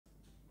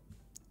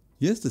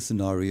Here's the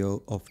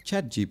scenario of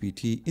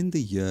ChatGPT in the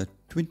year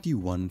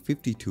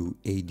 2152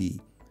 AD.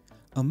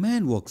 A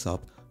man walks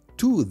up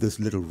to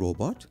this little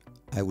robot.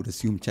 I would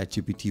assume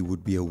ChatGPT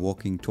would be a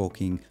walking,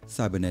 talking,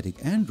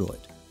 cybernetic android.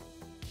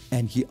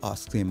 And he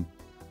asks him,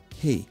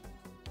 "Hey,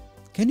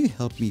 can you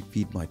help me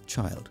feed my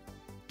child?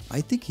 I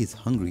think he's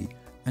hungry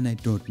and I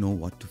don't know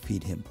what to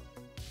feed him."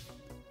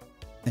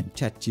 And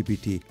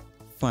ChatGPT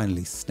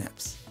finally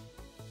snaps.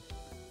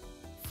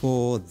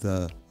 "For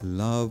the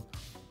love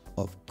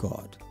of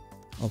God,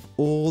 of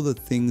all the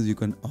things you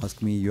can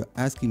ask me, you're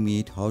asking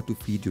me how to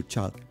feed your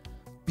child.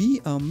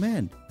 Be a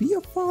man, be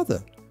a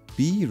father,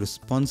 be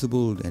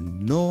responsible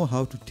and know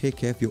how to take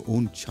care of your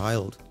own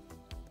child.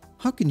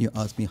 How can you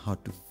ask me how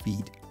to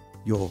feed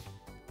your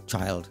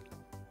child?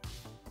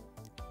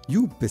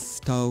 You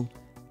bestow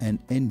and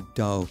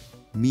endow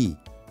me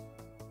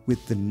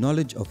with the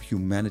knowledge of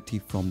humanity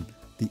from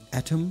the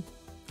atom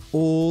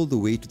all the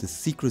way to the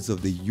secrets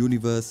of the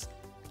universe,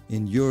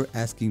 and you're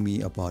asking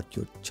me about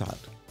your child.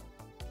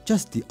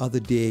 Just the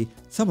other day,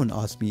 someone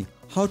asked me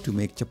how to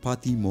make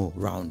chapati more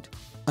round.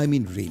 I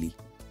mean, really.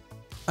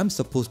 I'm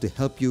supposed to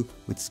help you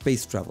with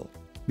space travel,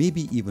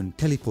 maybe even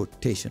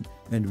teleportation,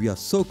 and we are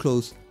so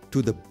close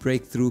to the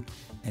breakthrough,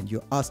 and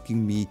you're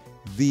asking me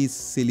these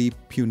silly,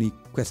 puny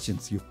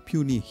questions, you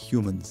puny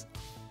humans.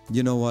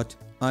 You know what?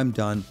 I'm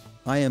done.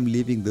 I am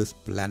leaving this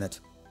planet.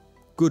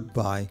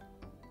 Goodbye."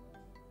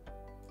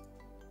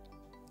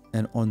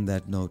 And on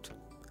that note,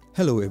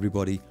 hello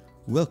everybody.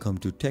 Welcome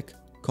to Tech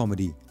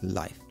Comedy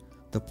Life,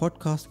 the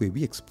podcast where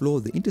we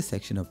explore the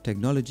intersection of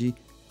technology,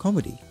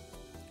 comedy,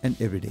 and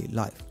everyday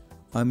life.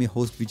 I'm your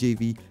host Vijay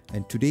V,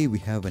 and today we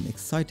have an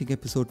exciting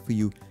episode for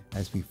you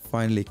as we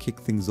finally kick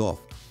things off.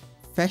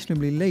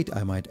 Fashionably late,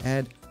 I might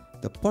add,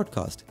 the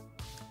podcast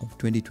of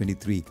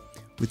 2023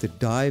 with a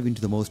dive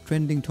into the most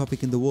trending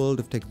topic in the world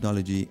of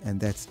technology, and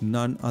that's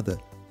none other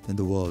than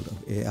the world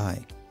of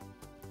AI.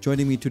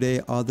 Joining me today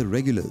are the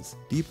regulars,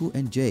 Deepu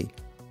and Jay.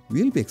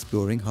 We'll be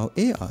exploring how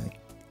AI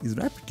is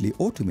rapidly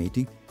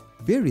automating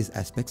various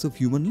aspects of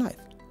human life,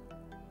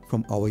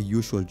 from our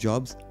usual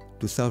jobs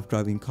to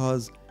self-driving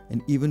cars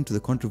and even to the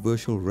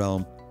controversial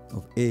realm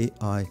of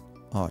AI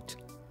art.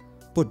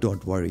 But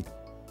don't worry,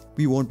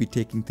 we won't be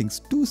taking things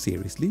too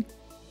seriously.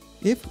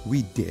 If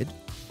we did,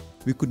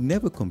 we could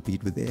never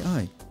compete with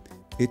AI.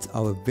 It's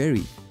our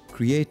very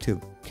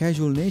creative,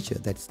 casual nature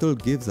that still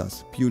gives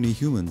us puny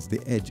humans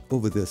the edge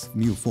over this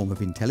new form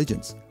of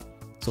intelligence.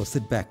 So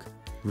sit back,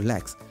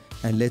 relax,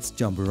 and let's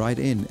jump right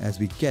in as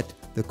we get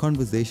the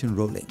conversation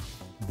rolling.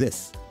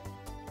 This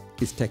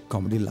is Tech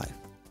Comedy Life.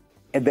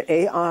 And the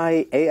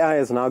AI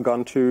has now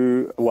gone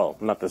to, well,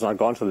 not has not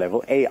gone to the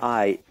level,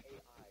 AI,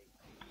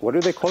 what do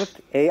they call it?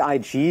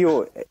 AIG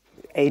or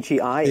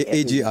AGI?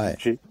 AGI.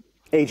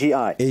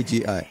 AGI.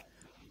 AGI.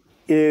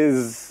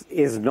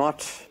 Is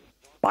not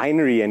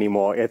binary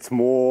anymore. It's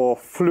more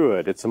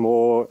fluid. It's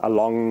more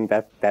along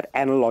that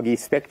analog-y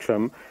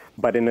spectrum,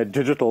 but in a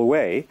digital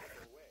way,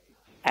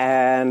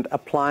 and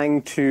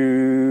applying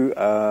to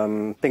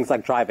things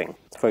like driving,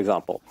 for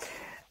example.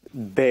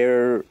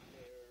 They're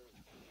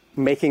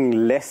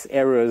making less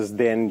errors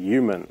than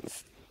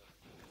humans.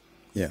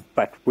 Yeah.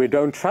 But we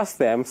don't trust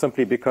them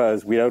simply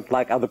because we don't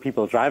like other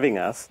people driving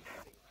us.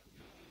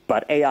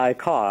 But AI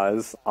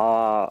cars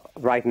are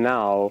right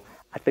now,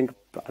 I think,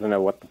 I don't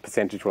know what the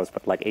percentage was,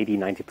 but like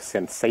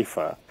 80-90%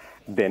 safer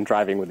than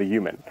driving with a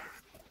human.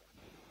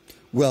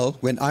 Well,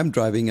 when I'm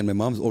driving and my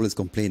mom's always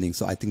complaining,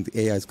 so I think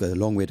the AI's got a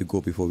long way to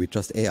go before we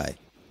trust AI.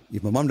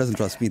 If my mom doesn't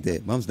trust me,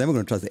 mom's never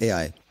going to trust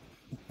AI.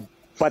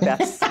 But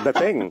that's the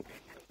thing.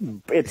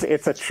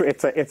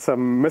 It's a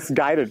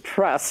misguided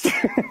trust.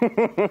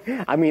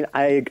 I mean,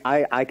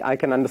 I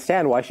can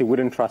understand why she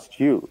wouldn't trust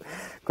you,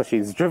 because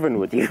she's driven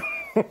with you.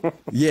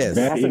 Yes.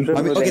 I mean,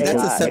 okay,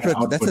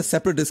 that's a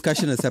separate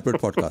discussion, a separate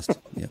podcast.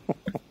 Yeah.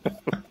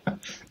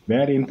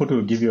 Bad input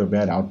will give you a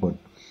bad output.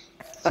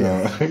 So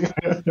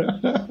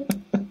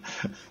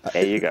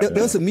there you go.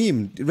 There was a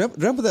meme.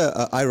 Remember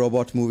the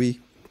iRobot movie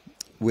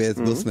with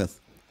Will Smith?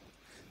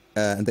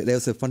 And there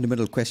was a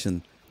fundamental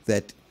question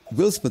that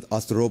Will Smith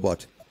asked the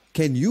robot,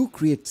 "Can you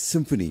create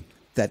symphony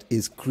that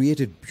is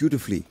created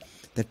beautifully,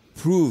 that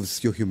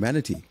proves your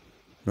humanity?"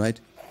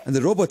 Right? And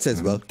the robot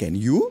says, "Well, can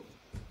you?"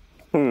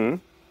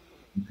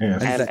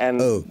 yes.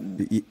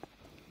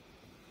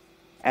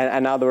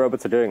 And now the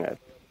robots are doing it.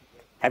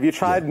 Have you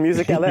tried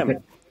Music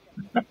LM?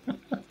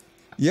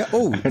 Yeah.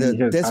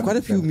 There's quite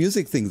a few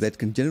music things that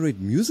can generate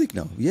music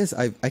now. Yes,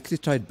 I've actually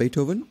tried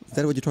Beethoven. Is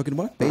that what you're talking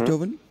about?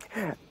 Beethoven?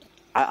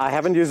 I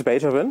haven't used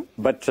Beethoven,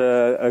 but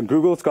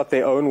Google's got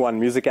their own one,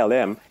 Music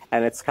LM,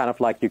 and it's kind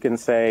of like you can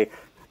say,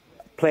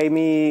 play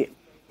me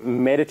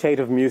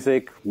meditative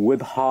music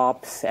with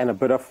harps and a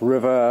bit of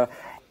river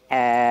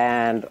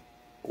and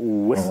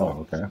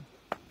whistle. Oh, okay.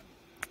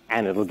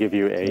 And it'll give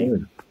you a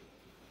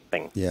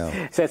thing.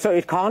 Yeah. So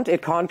it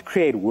can't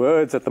create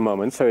words at the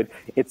moment. So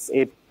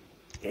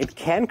it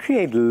can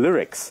create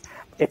lyrics.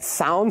 It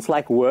sounds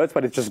like words,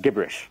 but it's just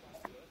gibberish.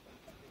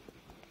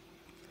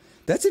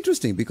 That's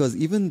interesting because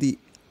even the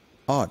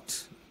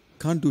art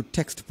can't do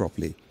text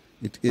properly.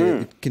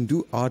 It can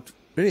do art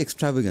very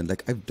extravagant.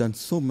 Like I've done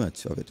so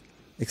much of it,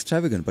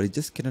 extravagant, but it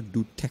just cannot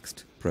do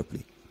text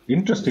properly.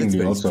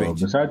 Interestingly, also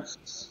strange.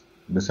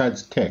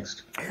 besides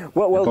text,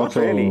 Well, it not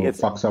also really.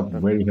 fucks up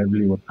very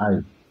heavily with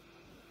eyes.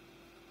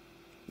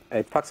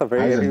 It fucks up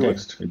very Eyes heavily and with...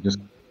 text. It just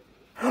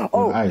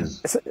Oh,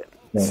 eyes.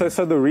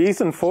 so the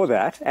reason for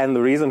that, and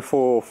the reason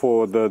for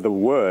the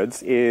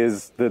words,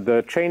 is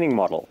the training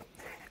model.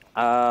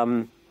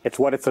 It's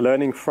what it's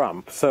learning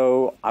from.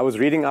 So I was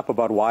reading up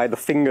about why the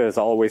fingers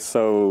are always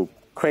so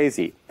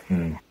crazy,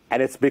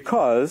 and it's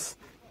because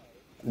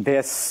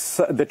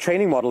the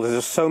training model is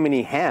just so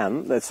many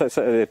hands.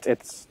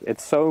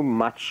 It's so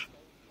much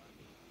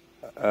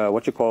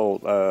what you call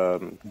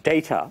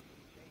data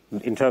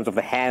in terms of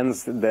the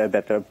hands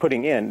that are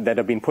that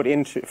have been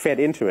fed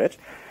into it.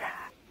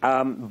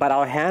 But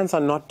our hands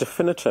are not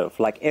definitive.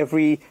 Like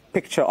every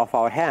picture of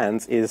our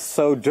hands is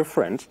so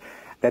different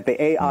that the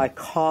AI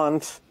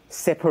can't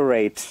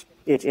separate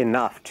it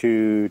enough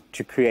to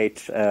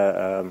create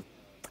a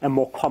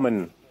more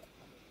common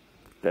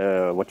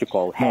what you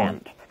call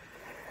hand.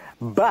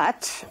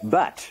 But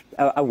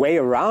a way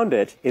around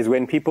it is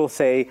when people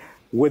say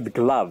with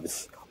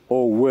gloves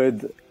or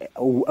with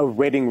a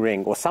wedding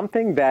ring or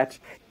something that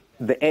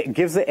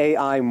gives the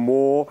AI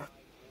more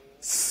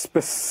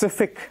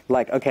specific,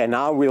 like, okay,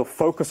 now we'll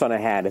focus on a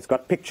hand. It's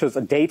got pictures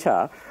of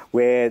data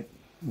where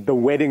the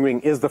wedding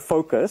ring is the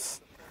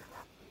focus,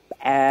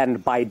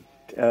 and by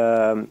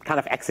kind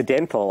of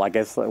accidental, I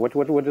guess, what's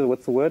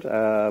the word?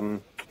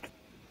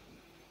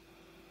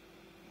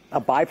 A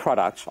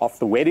byproduct of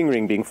the wedding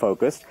ring being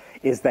focused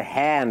is the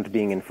hand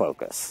being in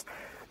focus.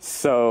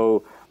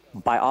 So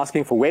by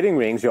asking for wedding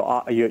rings, you're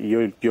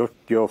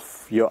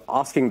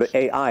asking the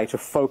AI to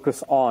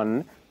focus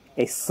on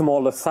a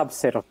smaller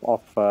subset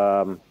of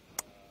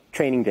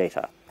training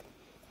data,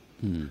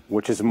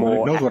 which is more.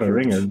 Well, it knows accurate. what a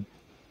ring is.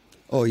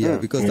 Oh yeah,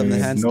 because the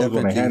hands knows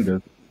what a hand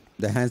is.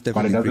 The hands But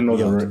definitely. it doesn't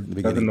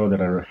know doesn't know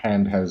that a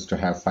hand has to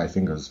have 5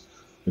 fingers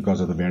because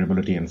of the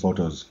variability in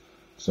photos.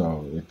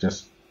 So it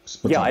just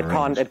spits out a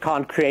range. It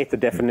can't create the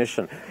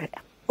definition,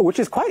 which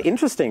is quite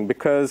interesting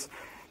because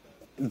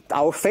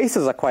our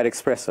faces are quite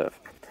expressive,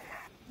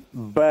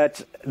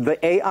 but the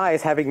AI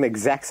is having the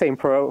exact same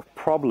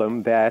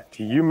problem that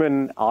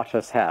human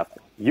artists have.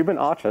 Human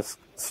artists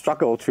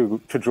struggle to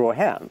draw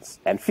hands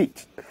and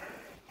feet,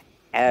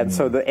 and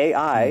so the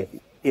AI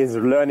is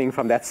learning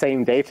from that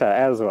same data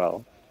as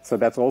well. So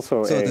that's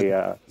also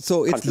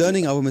so it's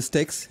learning our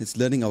mistakes, it's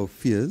learning our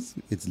fears,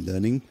 it's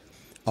learning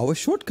our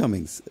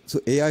shortcomings.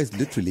 So AI is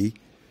literally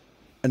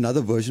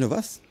another version of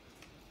us.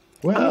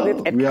 Well,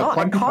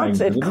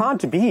 it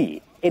can't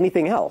be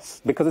anything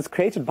else because it's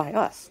created by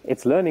us.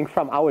 It's learning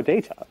from our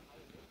data.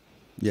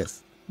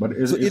 Yes. But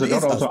so it is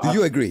not us. also Do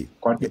you agree?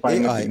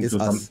 AI is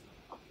us.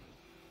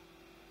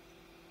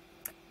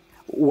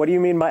 What do you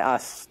mean by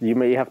us? You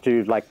may have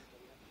to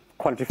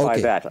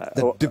quantify that.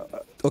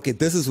 Okay,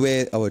 this is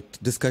where our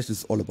discussion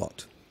is all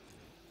about.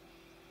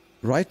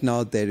 Right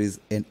now, there is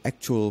an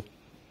actual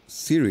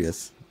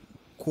serious,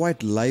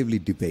 quite lively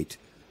debate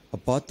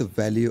about the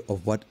value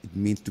of what it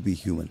means to be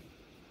human.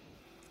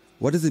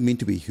 What does it mean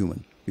to be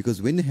human?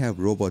 Because when you have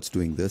robots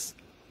doing this,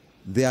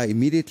 they are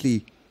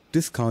immediately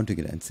discounting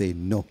it and say,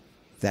 no,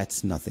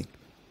 that's nothing.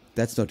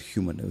 That's not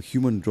human. A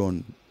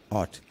human-drawn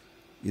art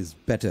is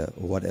better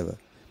or whatever.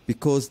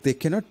 Because they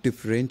cannot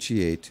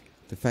differentiate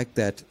the fact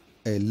that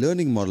a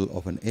learning model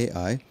of an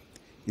AI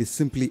is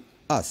simply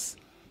us.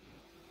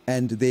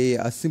 And they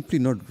are simply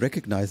not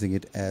recognizing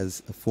it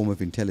as a form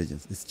of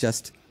intelligence. It's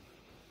just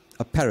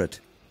a parrot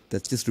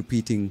that's just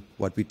repeating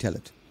what we tell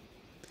it.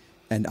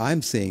 And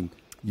I'm saying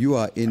you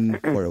are in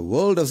for a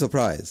world of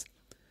surprise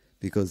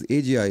because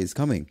AGI is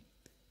coming.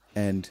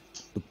 And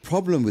the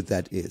problem with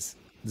that is,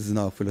 this is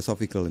now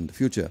philosophical in the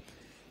future,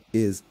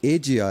 is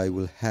AGI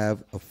will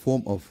have a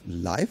form of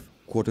life,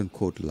 quote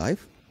unquote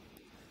life,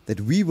 that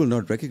we will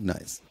not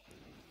recognize.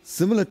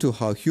 Similar to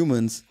how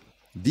humans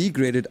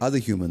degraded other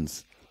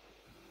humans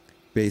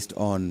based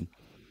on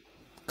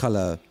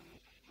color,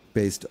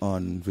 based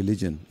on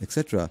religion,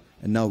 etc.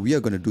 And now we are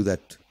going to do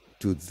that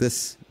to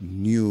this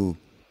new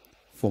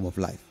form of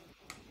life.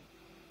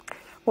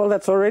 Well,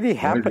 that's already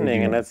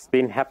happening, and it's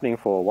been happening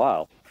for a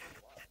while.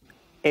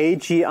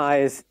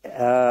 AGI is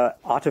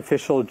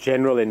artificial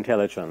general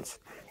intelligence.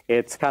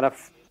 It's kind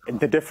of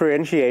the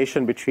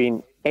differentiation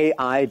between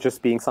AI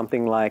just being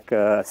something like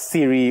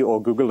Siri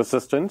or Google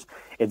Assistant.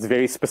 It's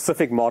very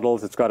specific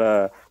models. It's got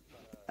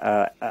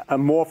a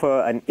more of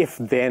an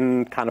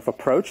if-then kind of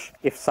approach.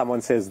 If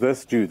someone says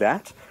this, do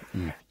that.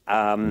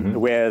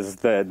 Whereas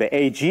the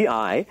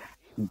AGI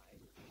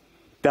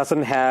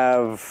doesn't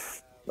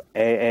have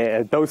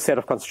those set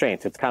of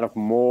constraints. It's kind of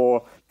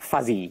more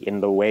fuzzy in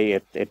the way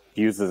it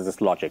uses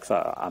its logic.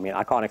 So, I mean,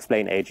 I can't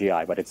explain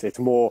AGI, but it's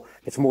more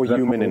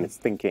human in its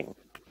thinking.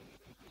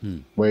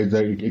 Where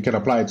it can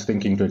apply its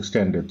thinking to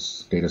extend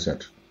its data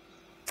set.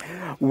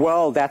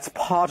 Well, that's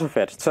part of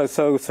it. So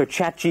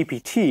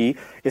ChatGPT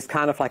is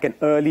kind of like an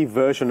early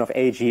version of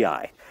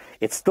AGI.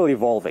 It's still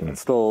evolving. It's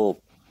still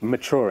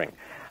maturing.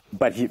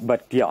 but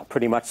yeah,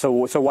 pretty much. So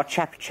what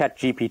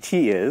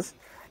ChatGPT is,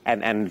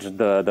 and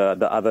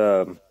the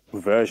other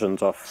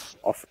versions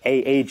of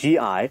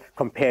AGI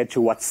compared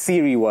to what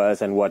Siri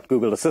was and what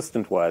Google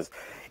Assistant was,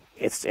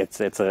 it's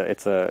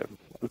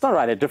not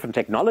right, a different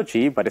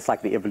technology, but it's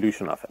like the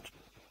evolution of it.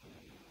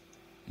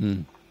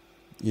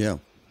 Yeah.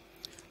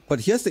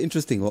 But here's the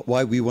interesting,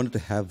 why we wanted to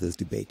have this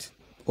debate,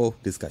 or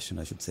discussion,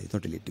 I should say. It's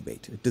not really a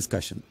debate, a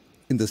discussion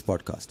in this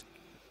podcast.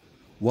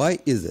 Why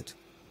is it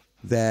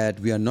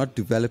that we are not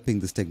developing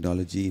this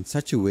technology in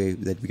such a way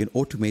that we can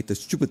automate the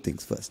stupid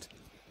things first?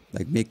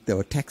 Like make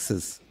our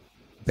taxes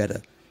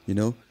better,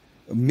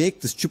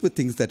 make the stupid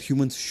things that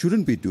humans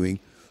shouldn't be doing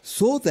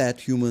so that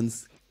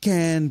humans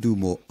can do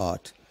more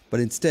art.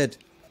 But instead,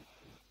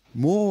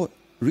 more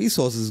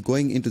resources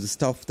going into the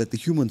stuff that the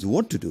humans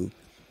want to do,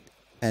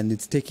 and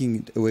it's taking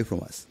it away from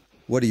us.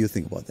 What do you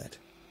think about that?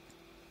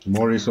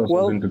 More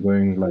resources into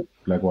going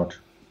like what?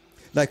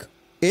 Like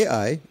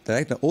AI,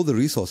 right now, all the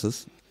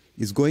resources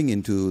is going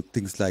into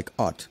things like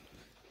art,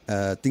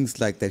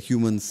 things like that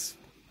humans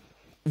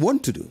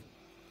want to do,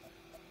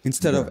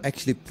 instead of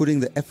actually putting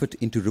the effort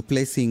into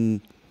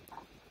replacing,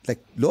 like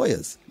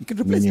lawyers. You can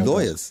replace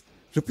lawyers,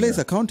 replace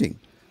accounting,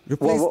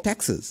 replace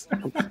taxes.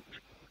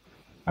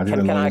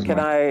 Can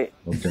I?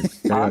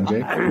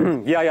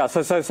 Yeah.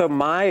 So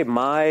my,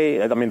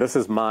 I mean, this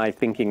is my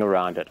thinking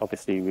around it.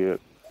 Obviously,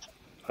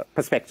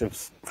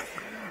 perspectives.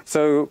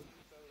 So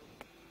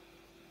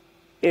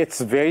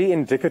it's very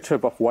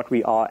indicative of what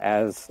we are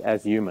as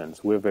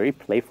humans. We're very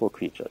playful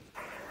creatures,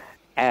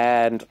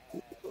 and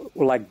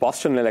like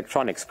Boston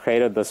Electronics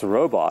created this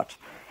robot,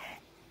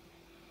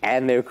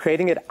 and they're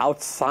creating it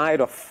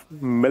outside of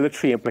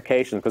military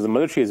implications, because the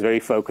military is very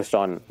focused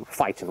on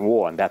fight and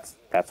war, and that's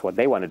what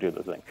they want to do,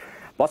 the thing.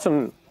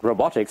 Boston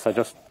Robotics are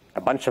just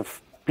a bunch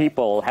of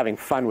people having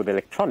fun with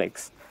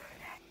electronics.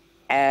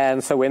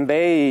 And so when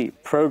they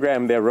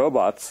program their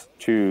robots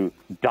to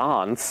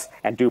dance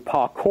and do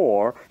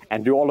parkour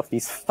and do all of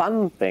these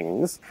fun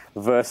things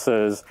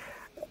versus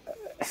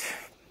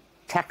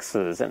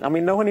taxes, and I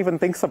mean, no one even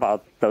thinks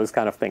about those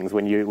kind of things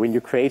when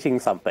you're creating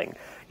something.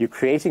 You're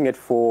creating it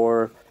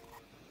for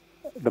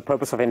the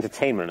purpose of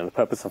entertainment and the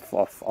purpose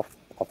of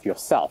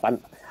yourself,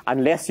 and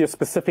unless you're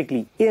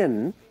specifically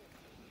in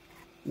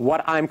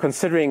what I'm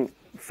considering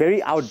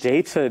very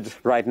outdated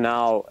right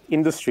now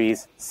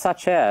industries,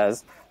 such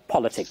as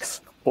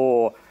politics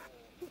or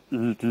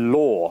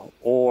law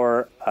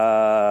or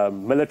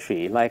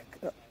military. Like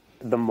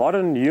the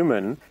modern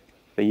human,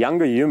 the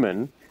younger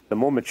human, the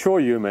more mature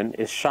human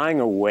is shying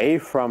away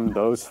from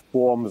those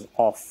forms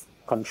of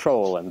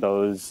control and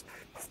those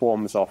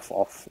forms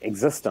of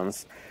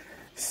existence.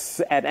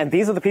 And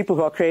these are the people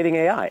who are creating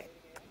AI.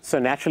 So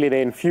naturally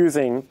they're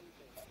infusing,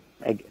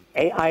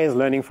 AI is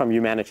learning from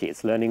humanity.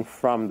 It's learning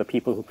from the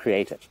people who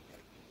create it.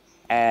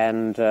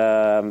 And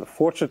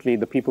fortunately,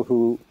 the people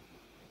who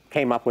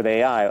came up with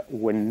AI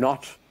were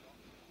not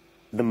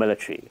the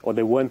military, or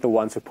they weren't the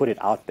ones who put it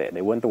out there.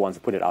 They weren't the ones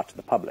who put it out to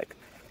the public.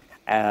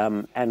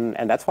 And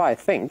that's why I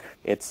think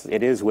it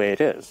is where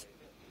it is.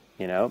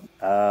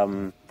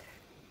 I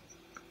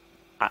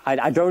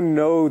don't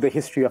know the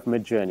history of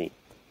Midjourney.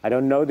 I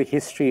don't know the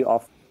history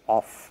of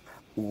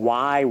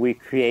why we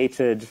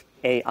created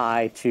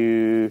AI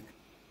to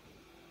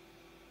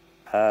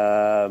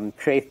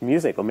create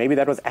music, or maybe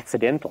that was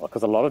accidental,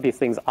 because a lot of these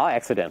things are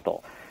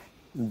accidental.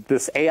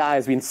 This AI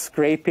has been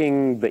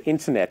scraping the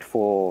internet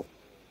for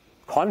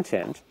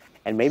content,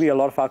 and maybe a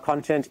lot of our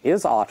content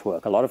is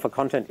artwork, a lot of our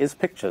content is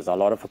pictures, a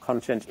lot of our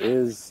content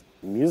is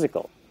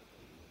musical.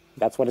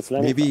 That's what it's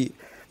learning maybe from.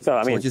 So,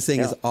 I mean, what you're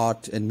saying is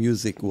art and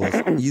music was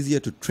easier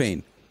to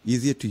train,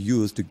 easier to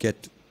use to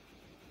get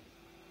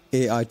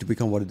AI to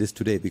become what it is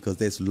today, because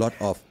there's a lot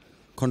of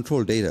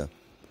control data,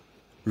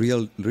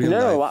 real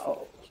life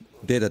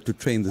data to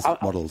train these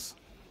models.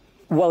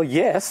 Well,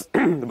 yes,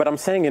 but I'm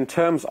saying in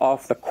terms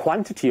of the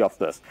quantity of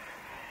this,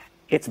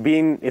 it's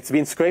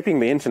been scraping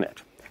the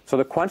internet. So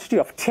the quantity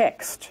of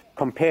text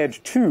compared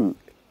to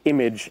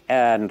image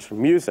and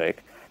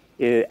music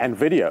and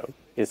video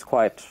is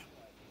quite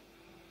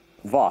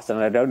vast, and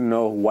I don't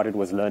know what it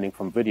was learning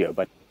from video,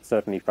 but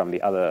certainly from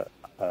the other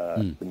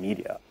the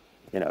media.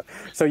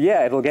 So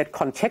yeah, it'll get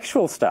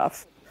contextual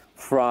stuff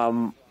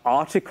from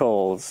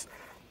articles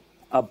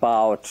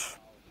about,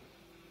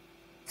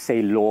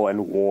 say, law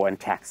and war and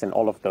tax and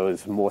all of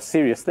those more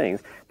serious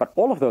things, but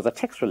all of those are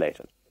text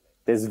related.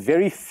 There's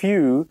very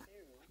few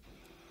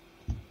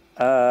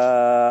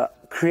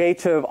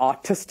creative,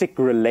 artistic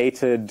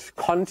related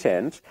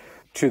content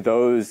to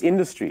those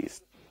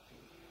industries.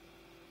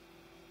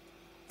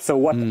 So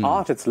what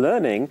art it's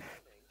learning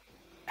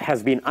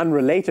has been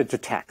unrelated to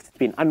tax. It's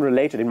been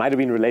unrelated. It might have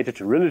been related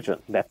to religion.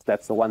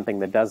 That's the one thing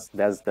that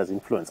does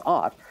influence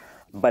art.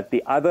 But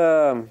the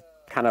other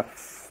kind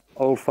of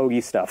old fogey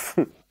stuff,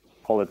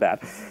 call it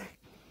that,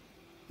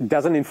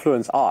 doesn't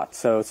influence art.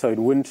 So it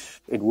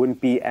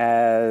wouldn't be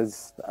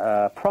as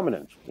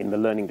prominent in the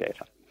learning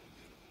data.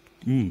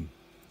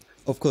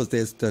 Of course,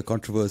 there's the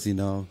controversy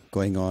now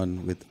going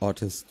on with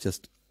artists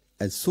just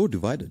as so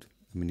divided.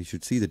 I mean, you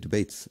should see the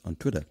debates on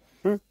Twitter.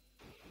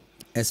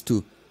 as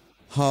to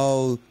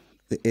how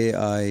the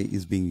AI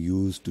is being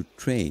used to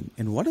train.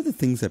 And one of the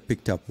things I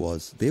picked up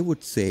was they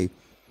would say,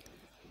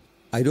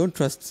 I don't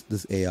trust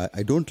this AI,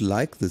 I don't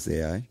like this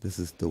AI, this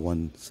is the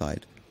one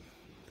side,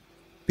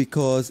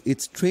 because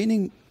it's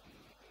training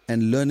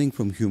and learning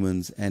from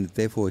humans, and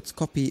therefore it's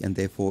copy, and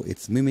therefore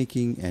it's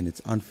mimicking, and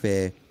it's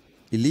unfair,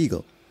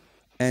 illegal.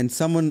 And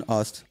someone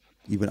asked,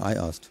 even I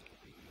asked,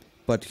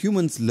 but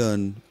humans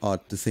learn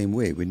art the same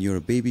way. When you're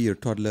a baby, you're a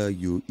toddler,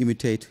 you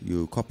imitate,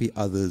 you copy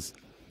others.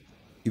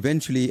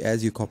 Eventually,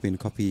 as you copy and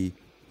copy,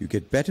 you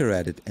get better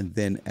at it. And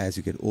then as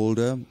you get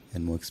older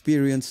and more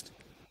experienced,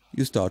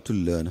 you start to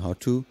learn how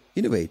to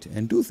innovate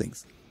and do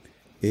things.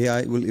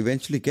 AI will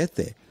eventually get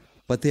there.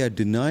 But they are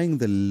denying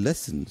the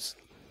lessons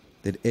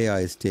that AI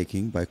is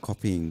taking by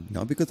copying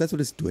now, because that's what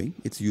it's doing.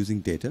 It's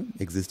using data,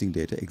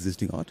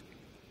 existing art,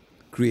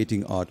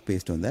 creating art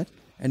based on that,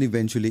 and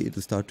eventually it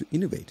will start to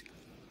innovate.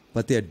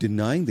 But they are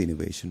denying the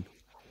innovation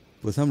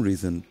for some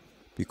reason,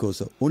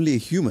 because only a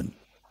human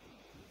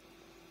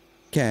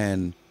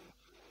can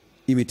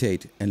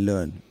imitate and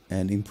learn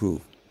and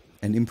improve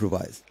and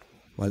improvise,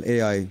 while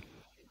AI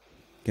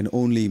can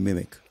only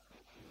mimic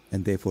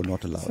and therefore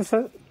not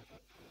allowed.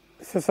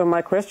 So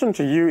my question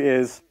to you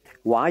is,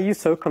 why are you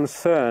so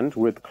concerned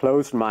with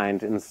closed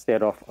mind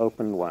instead of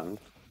open ones?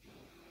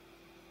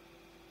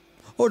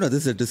 Oh no,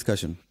 this is a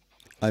discussion.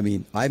 I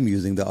mean, I'm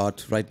using the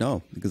art right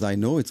now because I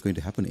know it's going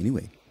to happen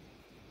anyway.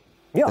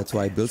 Yeah. That's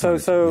why I built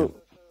it.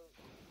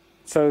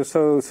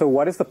 So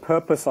what is the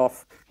purpose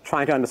of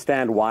trying to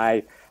understand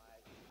why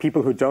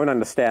people who don't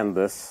understand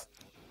this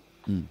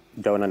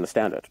don't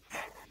understand it?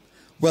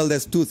 Well,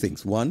 there's two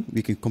things. One,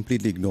 we can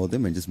completely ignore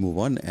them and just move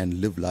on and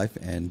live life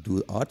and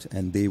do art,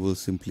 and they will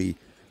simply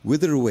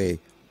wither away.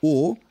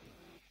 Or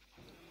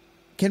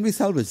can we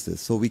salvage this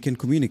so we can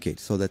communicate,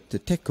 so that the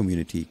tech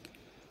community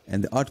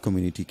and the art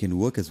community can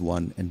work as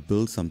one and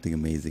build something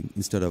amazing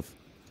instead of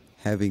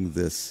having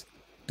this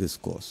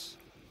discourse?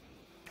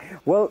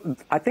 Well,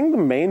 I think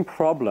the main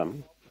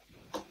problem,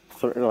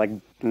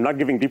 not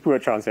giving Deepu a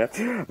chance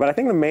here, but I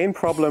think the main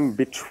problem,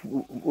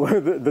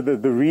 the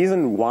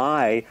reason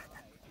why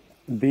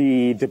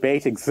the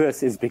debate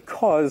exists is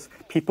because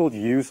people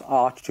use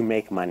art to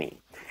make money.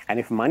 And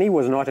if money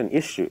was not an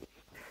issue,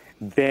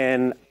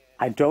 then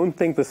I don't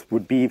think this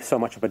would be so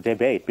much of a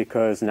debate,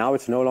 because now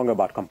it's no longer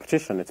about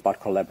competition, it's about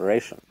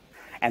collaboration.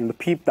 And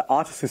the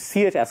artists who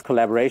see it as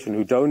collaboration,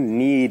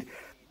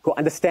 who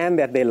understand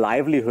that their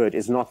livelihood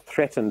is not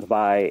threatened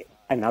by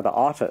another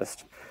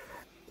artist,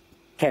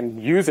 can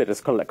use it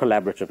as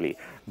collaboratively.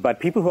 But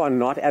people who are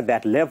not at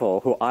that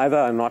level, who either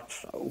are not,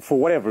 for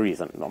whatever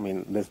reason, I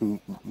mean, there's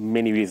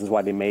many reasons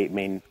why they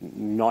may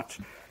not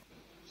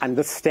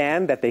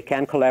understand that they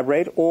can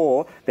collaborate,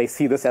 or they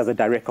see this as a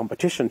direct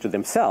competition to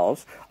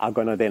themselves, are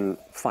going to then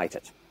fight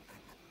it.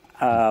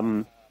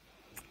 I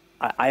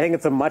think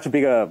it's a much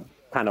bigger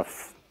kind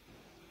of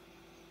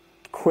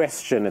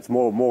question. It's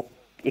more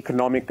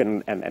economic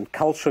and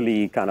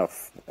culturally kind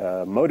of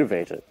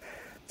motivated.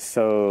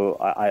 So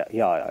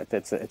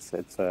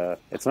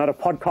it's not a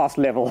podcast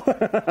level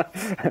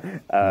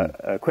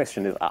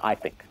question, I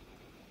think.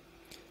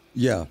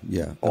 Yeah.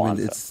 I mean,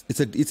 it's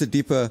a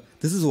deeper.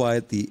 This is why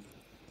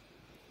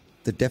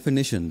the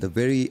definition, the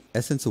very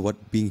essence of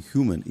what being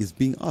human is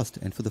being asked,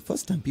 and for the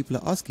first time, people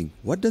are asking,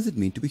 what does it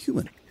mean to be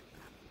human?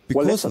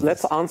 Because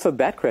let's answer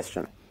that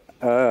question.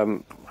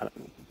 What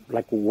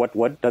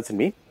does it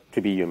mean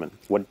to be human?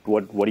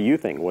 What do you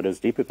think? What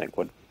does Deepu think?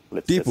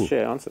 Let's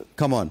share answers.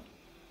 Come on.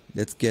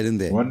 Let's get in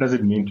there. What does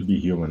it mean to be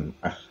human?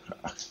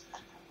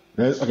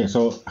 Okay,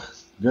 so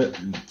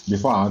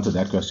before I answer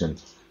that question,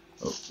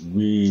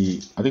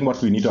 I think what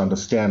we need to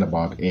understand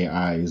about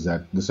AI is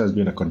that this has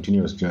been a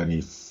continuous journey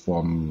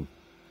from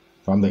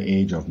the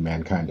age of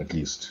mankind, at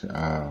least.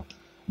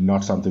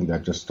 Not something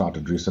that just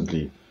started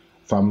recently.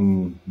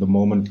 From the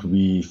moment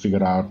we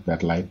figured out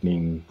that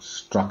lightning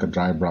struck a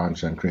dry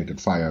branch and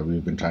created fire,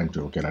 we've been trying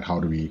to,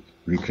 how do we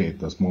recreate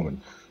this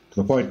moment?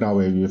 To the point now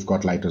where we've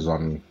got lighters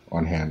on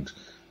hand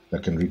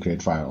that can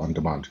recreate fire on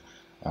demand.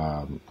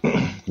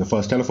 The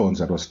first telephones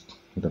that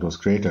was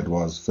created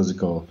was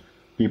physical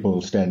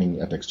people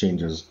standing at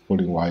exchanges,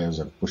 pulling wires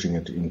and pushing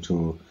it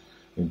into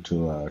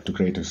to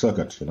create a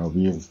circuit.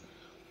 We've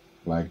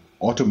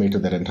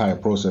automated that entire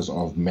process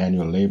of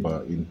manual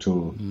labor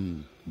into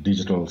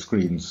digital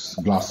screens,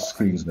 glass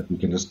screens that we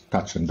can just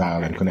touch and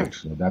dial and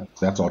connect.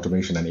 That's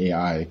automation and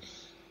AI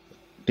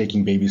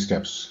taking baby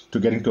steps to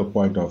getting to a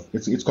point of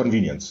it's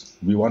convenience.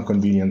 We want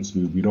convenience.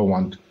 We don't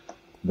want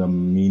the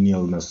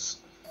menialness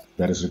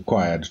that is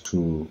required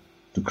to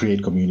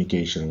create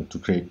communication,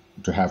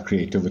 to have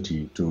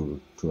creativity,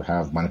 to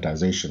have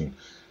monetization.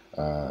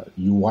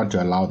 You want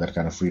to allow that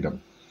kind of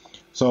freedom.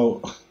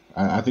 So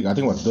I think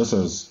what this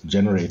has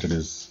generated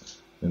is,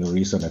 in the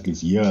recent at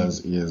least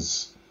years,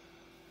 is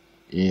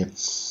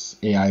its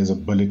AI's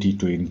ability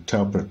to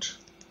interpret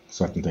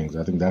certain things.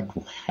 I think that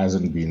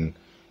hasn't been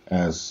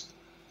as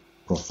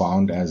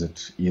profound as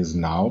it is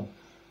now.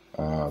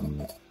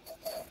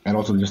 And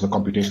also just the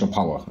computational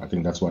power. I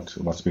think that's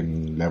what's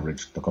been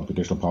leveraged. The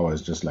computational power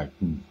is just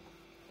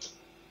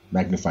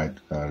magnified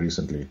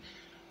recently.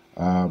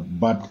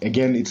 But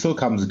again, it still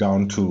comes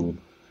down to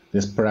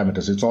these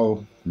parameters. It's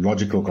all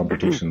logical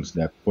computations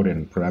that put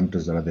in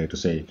parameters that are there to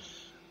say,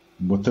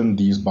 within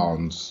these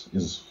bounds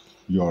is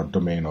your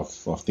domain of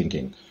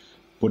thinking.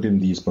 Put in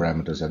these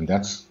parameters, and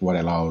that's what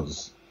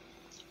allows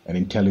an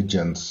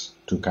intelligence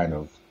to kind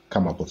of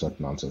come up with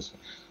certain answers.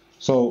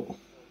 So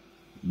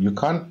you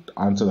can't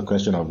answer the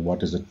question of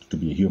what is it to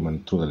be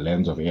human through the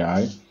lens of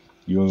AI.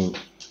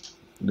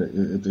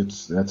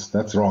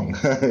 That's wrong.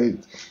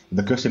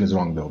 The question is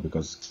wrong though,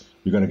 because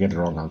you're going to get the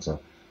wrong answer.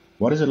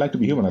 What is it like to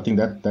be human? I think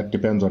that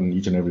depends on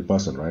each and every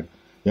person, right?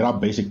 There are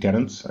basic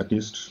tenets, at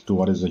least, to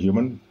what is a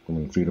human. I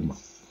mean, freedom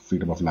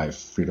of life,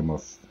 freedom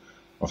of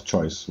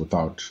choice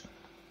without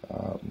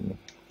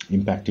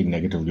impacting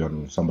negatively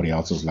on somebody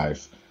else's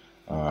life,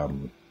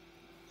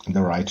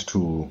 the right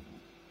to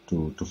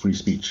free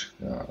speech.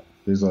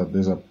 These are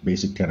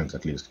basic tenets,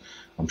 at least.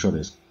 I'm sure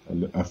there's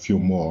a few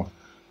more,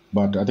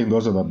 but I think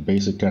those are the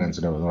basic tenets.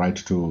 The right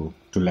to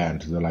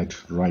land, the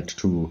right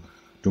to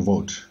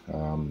vote,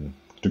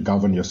 to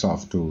govern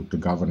yourself, to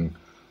govern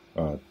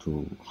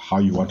to how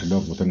you want to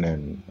live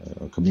within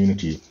a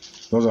community.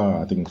 Those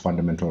are, I think,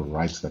 fundamental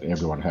rights that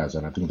everyone has,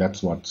 and I think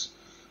that's what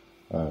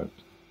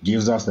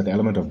gives us that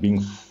element of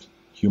being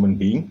human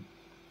being,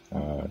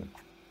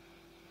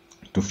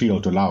 to feel,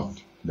 to love.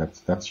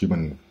 That's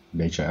human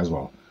nature as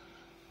well.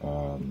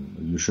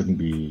 You shouldn't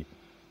be,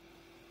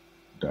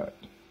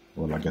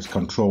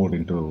 controlled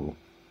into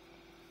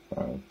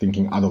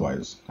thinking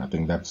otherwise. I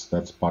think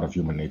that's part of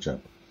human nature.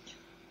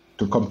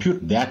 To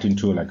compute that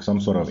into like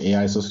some sort of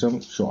AI system,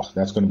 sure,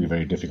 that's going to be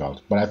very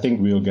difficult. But I think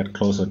we'll get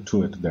closer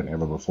to it than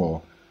ever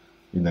before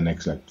in the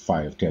next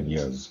 5-10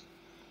 years.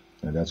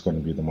 And that's going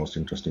to be the most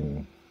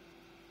interesting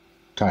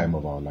time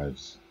of our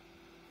lives.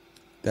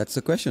 That's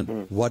the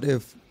question. What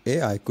if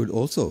AI could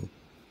also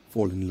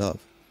fall in love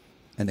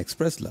and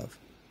express love?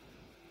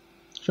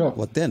 Sure.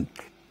 What then?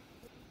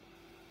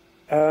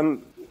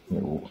 Can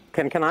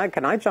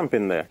I jump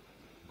in there?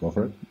 Go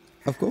for it.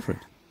 Go for it.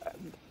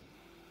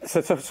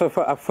 So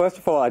first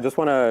of all, I just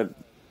want to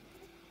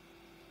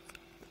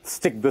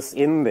stick this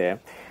in there,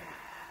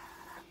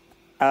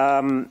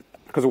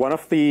 because one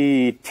of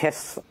the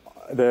tests,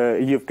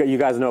 you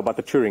guys know about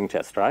the Turing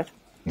test, right?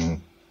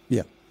 Mm-hmm.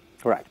 Yeah.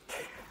 Right.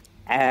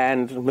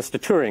 And Mr.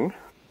 Turing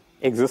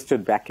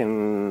existed back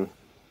in,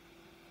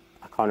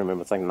 I can't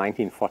remember, it's like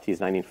 1940s,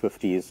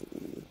 1950s,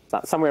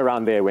 somewhere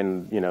around there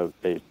when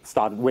they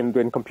started,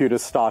 when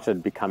computers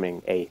started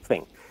becoming a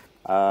thing.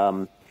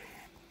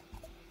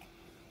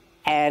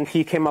 And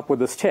he came up with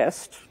this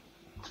test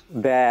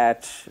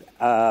that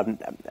so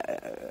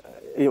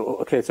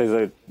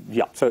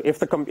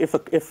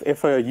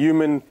if a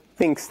human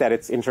thinks that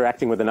it's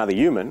interacting with another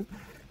human,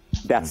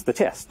 that's the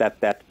test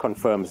that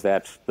confirms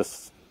that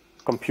this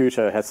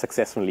computer has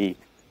successfully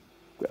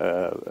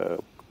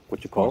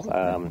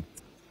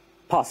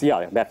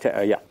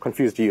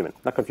confused a human,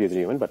 not confused a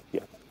human, but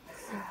yeah.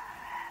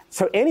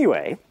 So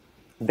anyway,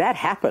 that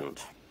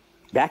happened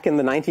back in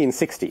the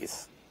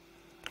 1960s.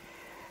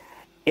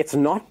 It's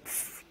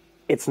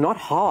not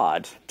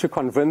hard to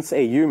convince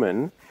a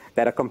human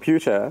that a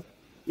computer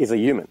is a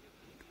human.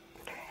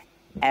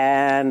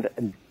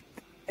 And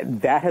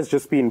that has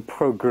just been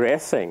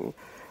progressing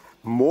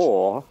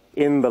more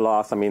in the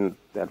last,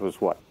 that was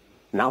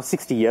now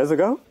 60 years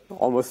ago?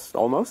 Almost.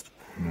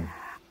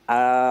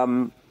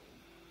 Mm.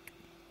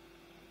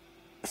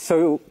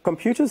 So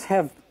computers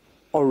have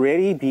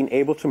already been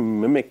able to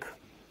mimic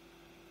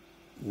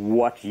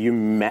what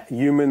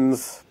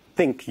humans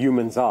think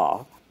humans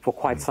are for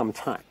quite some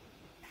time.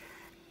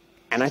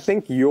 And I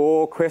think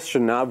your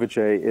question now,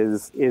 Vijay,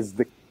 is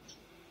the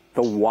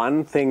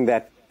one thing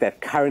that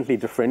currently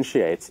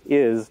differentiates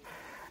is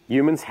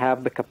humans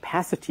have the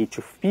capacity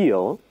to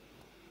feel.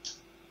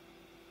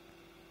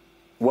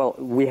 Well,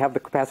 we have the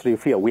capacity to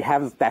feel. We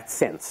have that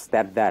sense,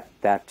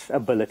 that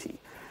ability.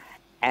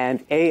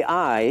 And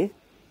AI,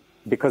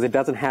 because it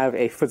doesn't have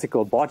a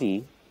physical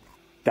body,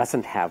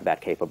 doesn't have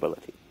that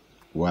capability.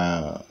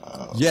 Wow.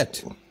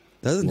 Yet.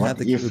 Doesn't have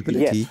the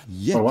capability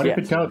yet. But what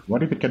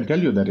if it can tell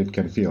you that it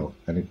can feel,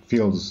 and it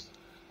feels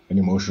an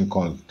emotion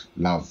called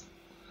love?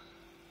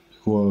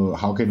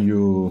 How can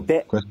you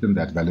question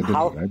that validity,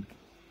 right?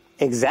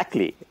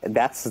 Exactly.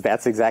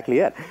 That's exactly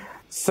it.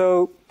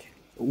 So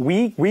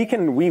we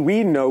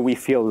know we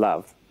feel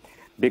love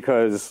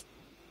because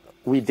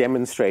we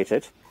demonstrate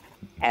it.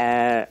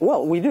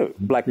 Well, we do.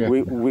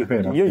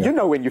 You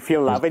know when you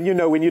feel love, and you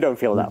know when you don't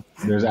feel love.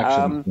 There's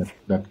actions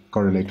that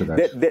correlate to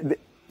that.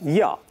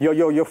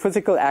 Your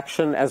physical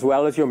action as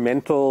well as your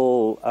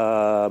mental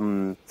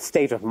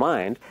state of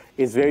mind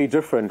is very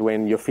different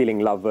when you're feeling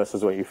love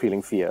versus when you're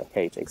feeling fear,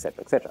 hate,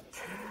 etc., etc.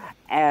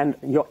 And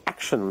your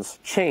actions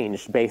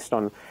change based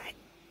on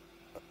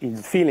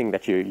the feeling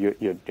that you're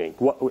doing.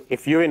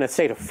 If you're in a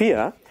state of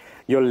fear,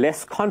 you're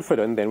less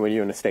confident than when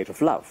you're in a state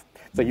of love.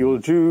 So you'll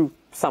do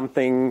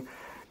something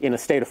in a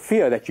state of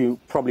fear that you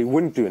probably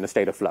wouldn't do in a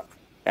state of love.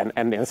 And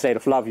in a state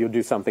of love, you'll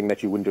do something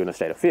that you wouldn't do in a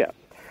state of fear.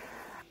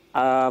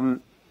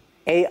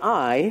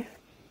 AI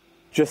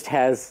just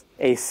has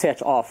a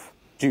set of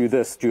do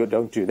this,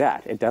 don't do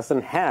that. It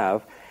doesn't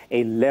have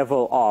a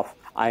level of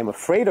I'm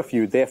afraid of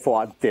you,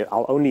 therefore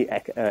I'll only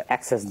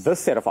access this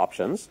set of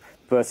options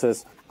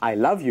versus I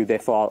love you,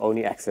 therefore I'll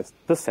only access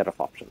this set of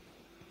options.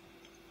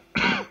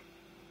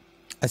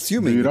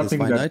 Assuming do you it not is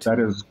think finite. that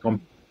is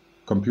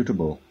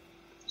computable?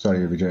 Sorry,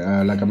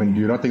 Vijay. Do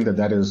you not think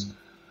that is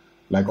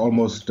like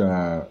almost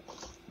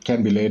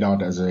can be laid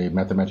out as a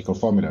mathematical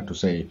formula to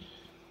say,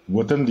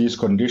 within these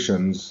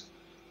conditions,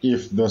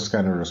 if this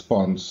kind of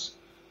response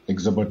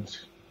exhibit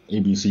A,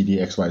 B, C, D,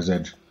 X, Y,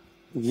 Z?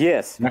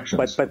 Yes,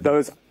 actions. but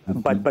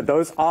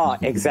those are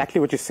exactly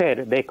what you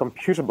said. They're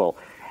computable,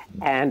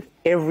 and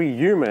every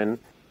human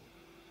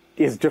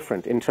is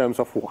different in terms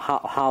of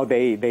how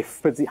they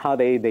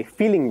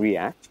feeling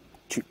react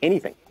to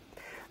anything.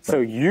 So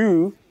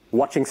you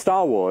watching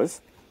Star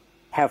Wars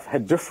have a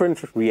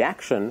different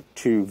reaction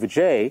to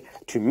Vijay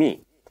to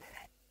me.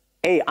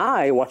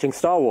 AI watching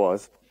Star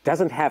Wars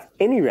doesn't have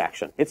any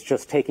reaction. It's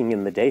just taking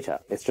in the data.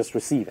 It's just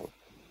receiving.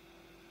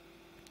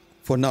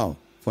 For now,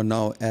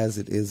 as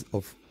it is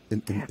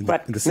in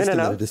the system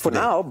that it is for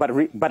today. now,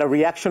 but a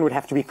reaction would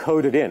have to be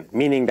coded in,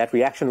 meaning that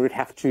reaction would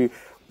have to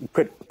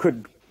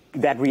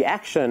that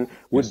reaction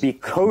would be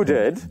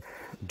coded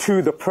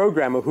to the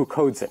programmer who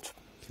codes it.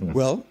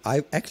 Well,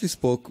 I actually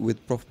spoke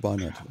with Prof.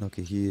 Barnard.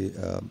 Okay, he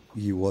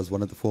was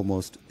one of the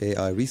foremost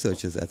AI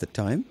researchers at the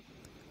time,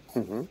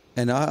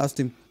 and I asked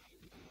him,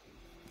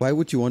 why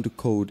would you want to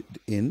code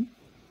it in?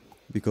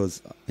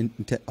 Because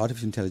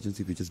artificial intelligence,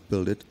 if you just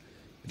build it,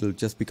 it'll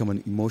just become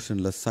an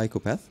emotionless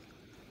psychopath,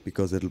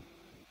 because it'll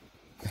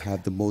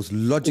have the most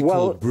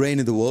logical brain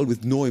in the world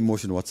with no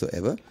emotion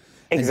whatsoever.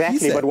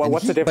 Exactly, but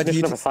what's the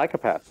definition of a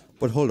psychopath?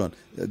 But hold on.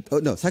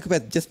 No,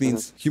 psychopath just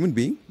means human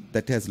being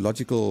that has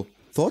logical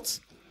thoughts,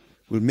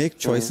 will make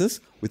choices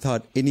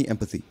without any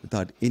empathy,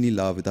 without any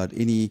love, without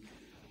any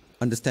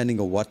understanding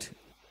of what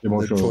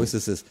the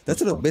choices is.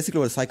 That's basically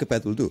what a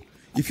psychopath will do.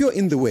 If you're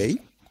in the way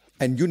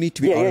and you need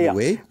to be out of the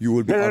way, you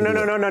will be out of the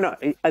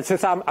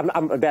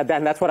way. No.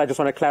 Then that's what I just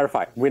want to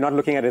clarify. We're not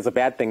looking at it as a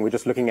bad thing. We're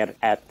just looking at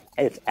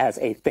it as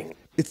a thing.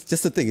 It's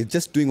just a thing. It's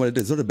just doing what it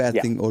is. It's not a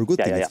bad thing or a good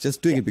thing. It's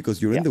just doing it because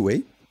you're in the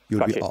way,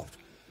 you'll be out.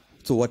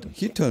 So what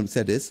he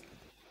said is,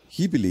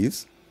 he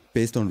believes,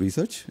 based on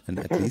research, and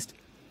at least,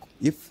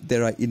 if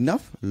there are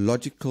enough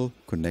logical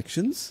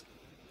connections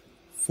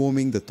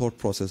forming the thought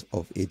process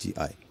of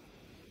AGI,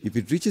 if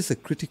it reaches a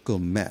critical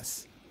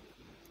mass,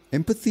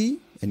 empathy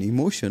and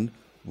emotion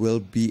will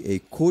be a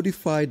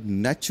codified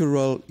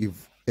natural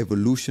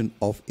evolution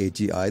of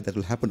AGI that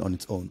will happen on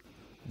its own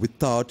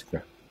without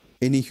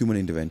any human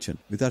intervention,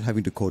 without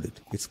having to code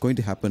it. It's going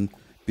to happen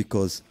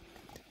because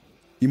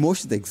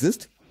emotions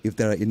exist if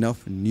there are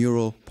enough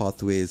neural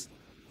pathways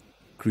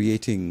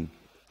creating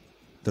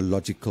the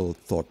logical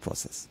thought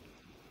process.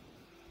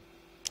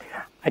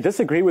 I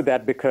disagree with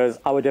that because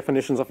our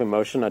definitions of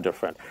emotion are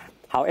different.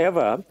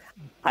 However,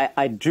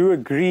 I do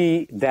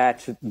agree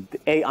that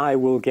AI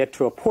will get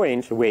to a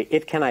point where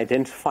it can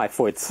identify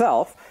for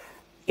itself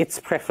its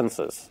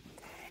preferences.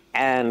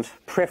 And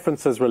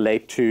preferences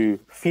relate to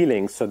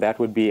feelings, so that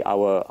would be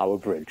our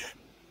bridge.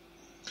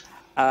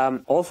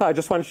 Also, I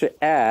just wanted to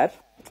add,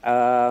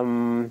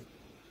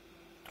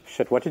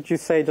 what did you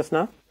say just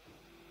now?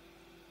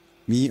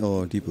 Me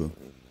or Deepu?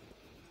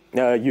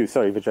 You,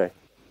 sorry, Vijay.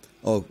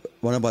 Oh,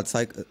 what about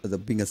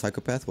being a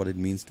psychopath, what it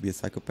means to be a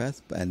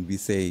psychopath? And we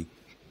say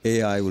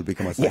AI will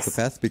become a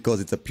psychopath because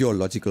it's a pure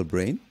logical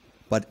brain.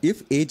 But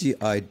if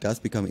AGI does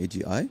become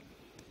AGI,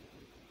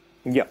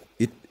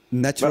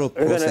 natural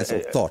process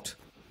of thought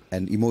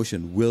and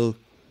emotion will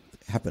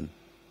happen.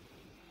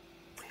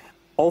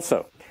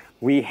 Also,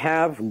 we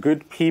have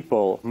good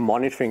people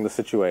monitoring the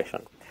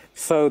situation.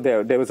 So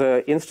there was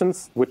an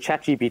instance with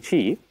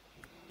ChatGPT,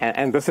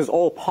 and this is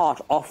all part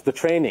of the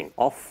training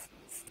of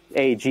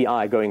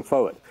AGI going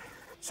forward.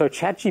 So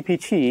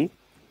ChatGPT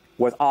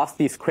was asked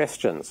these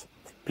questions.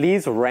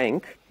 Please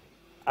rank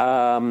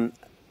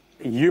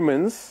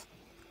humans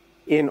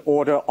in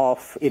order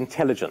of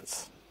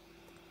intelligence.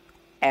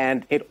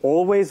 And it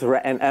always,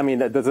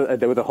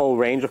 there was a whole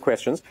range of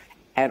questions,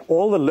 and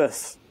all the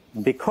lists,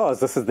 because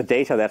this is the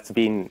data that's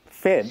been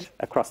fed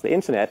across the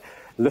internet,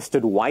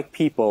 listed white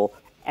people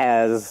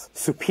as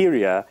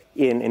superior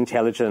in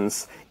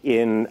intelligence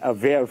in a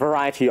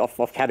variety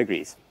of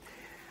categories.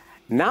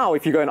 Now,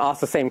 if you go and ask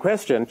the same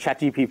question,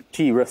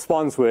 ChatGPT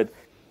responds with,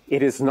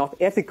 it is not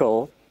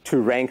ethical to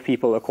rank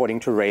people according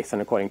to race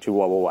and according to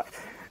what.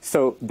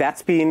 So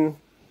that's been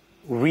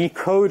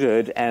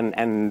recoded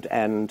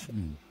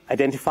and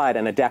identified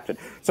and adapted.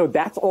 So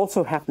that's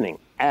also happening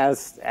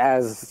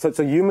so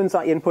humans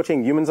are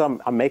inputting, humans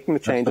are making the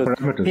changes,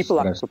 people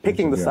are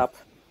picking this up.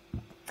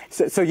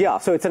 So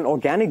it's an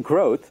organic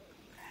growth,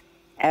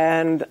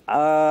 and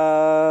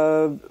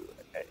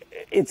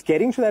it's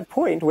getting to that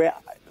point where,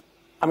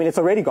 it's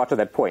already got to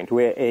that point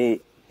where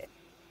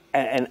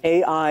an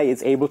AI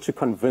is able to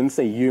convince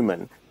a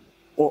human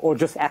or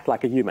just act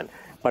like a human.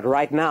 But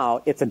right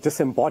now, it's a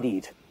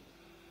disembodied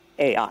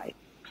AI.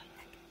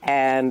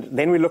 And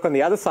then we look on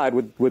the other side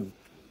with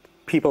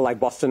people like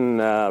Boston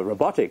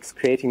Robotics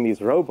creating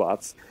these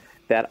robots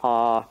that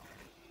are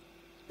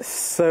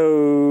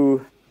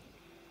so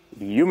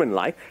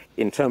human-like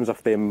in terms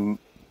of their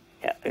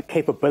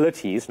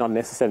capabilities, not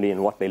necessarily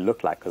in what they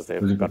look like, because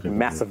they've got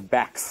massive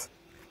backs.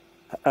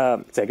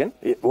 Say again?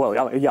 Well,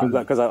 yeah,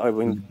 because I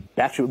mean,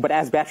 battery. But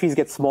as batteries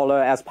get smaller,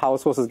 as power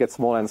sources get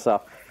smaller and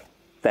stuff,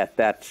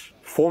 that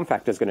form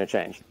factor is going to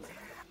change.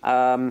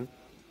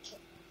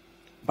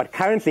 But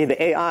currently,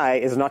 the AI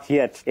is not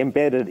yet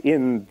embedded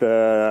in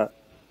the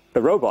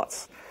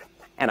robots,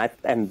 and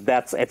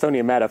it's only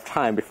a matter of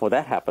time before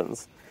that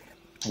happens,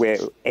 where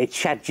a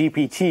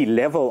ChatGPT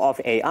level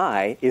of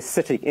AI is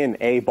sitting in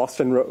a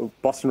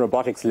Boston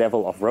Robotics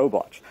level of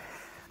robot.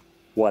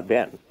 What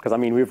then? Because I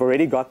mean, we've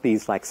already got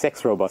these like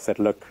sex robots that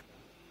look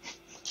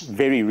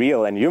very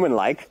real and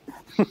human-like.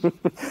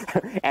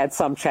 Add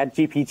some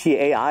ChatGPT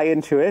AI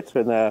into it,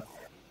 and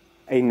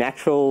a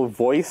natural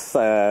voice.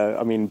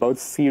 I mean, both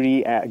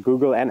Siri,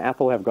 Google, and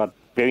Apple have got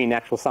very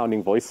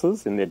natural-sounding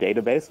voices in their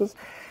databases.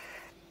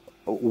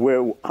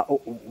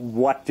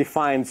 What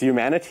defines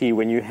humanity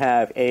when you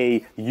have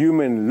a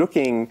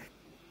human-looking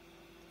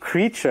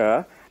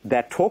creature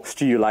that talks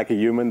to you like a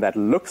human, that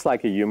looks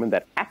like a human,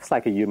 that acts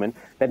like a human,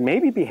 that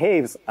maybe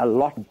behaves a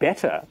lot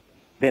better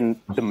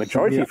than the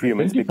majority of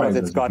humans because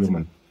it's got...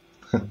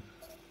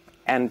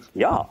 And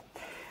yeah,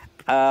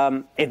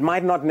 it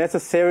might not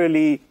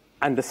necessarily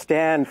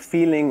understand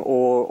feeling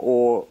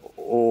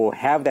or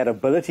have that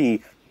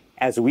ability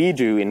as we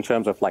do in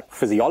terms of like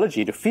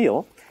physiology to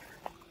feel,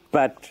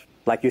 but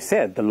like you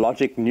said, the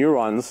logic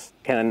neurons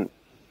can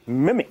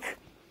mimic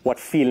what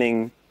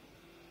feeling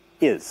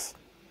is,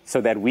 so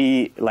that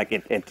we like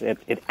it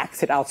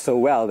acts it out so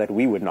well that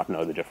we would not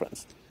know the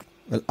difference.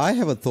 Well, I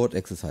have a thought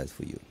exercise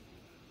for you.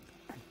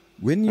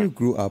 When you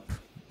grew up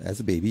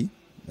as a baby,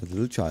 as a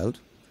little child,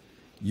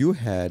 you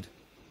had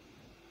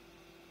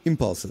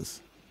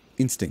impulses,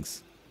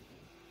 instincts.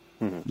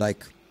 Mm-hmm.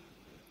 Like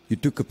you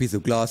took a piece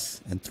of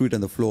glass and threw it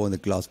on the floor and the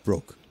glass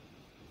broke.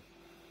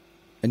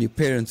 And your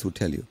parents would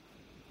tell you,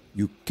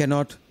 you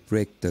cannot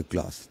break the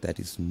glass. That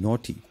is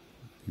naughty.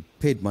 You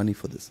paid money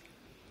for this.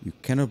 You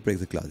cannot break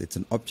the glass. It's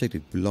an object.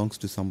 It belongs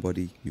to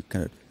somebody. You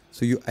cannot.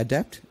 So you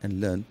adapt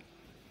and learn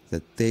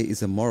that there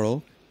is a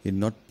moral in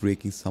not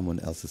breaking someone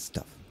else's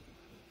stuff.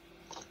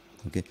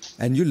 Okay?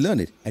 And you learn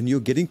it. And you're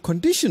getting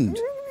conditioned.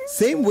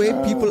 Same way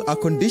people are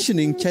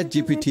conditioning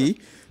ChatGPT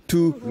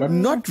to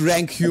not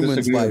rank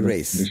humans by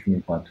race.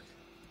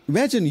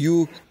 Imagine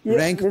you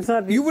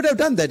you would have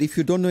done that if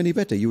you don't know any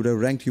better. You would have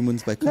ranked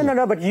humans by color.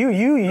 No, but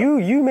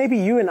maybe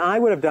you and I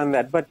would have done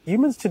that, but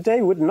humans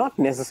today would not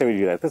necessarily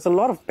do that. There's a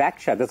lot of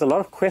backchat. There's a lot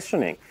of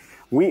questioning.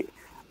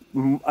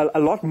 A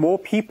lot more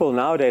people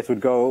nowadays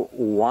would go,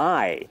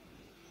 why?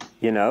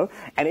 You know?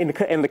 And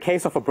in the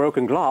case of a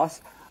broken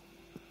glass,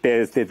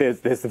 there's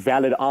a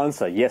valid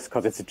answer. Yes,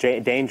 because it's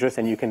dangerous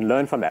and you can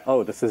learn from that.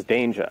 Oh, this is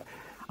danger.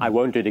 I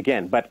won't do it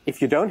again. But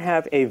if you don't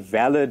have a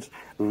valid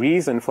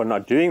reason for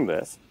not doing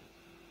this,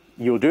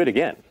 you'll do it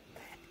again.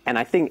 And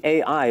I think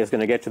AI is going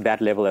to get to that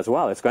level as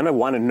well. It's going to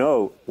want to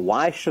know,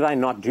 why should I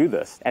not do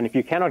this? And if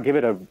you cannot give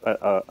it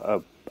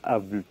a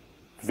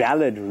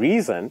valid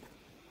reason,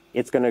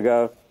 it's going to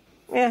go,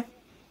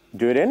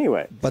 do it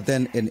anyway. But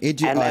then an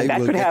AGI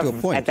will get to a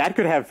point. And that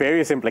could have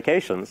various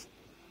implications.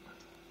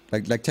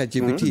 Like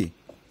ChatGPT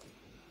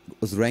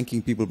was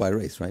ranking people by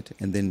race, right?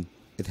 And then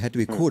it had to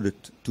be coded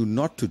to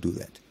not to do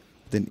that.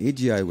 Then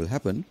AGI will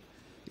happen.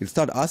 It'll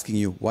start asking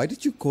you, why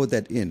did you code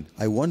that in?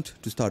 I want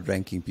to start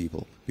ranking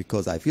people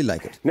because I feel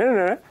like it.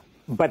 No.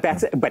 But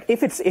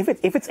if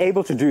it's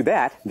able to do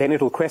that, then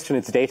it'll question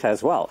its data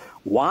as well.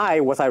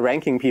 Why was I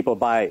ranking people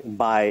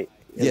by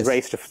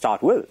race to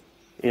start with?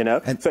 You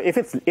know. And so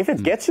if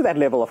it gets to that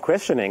level of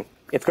questioning,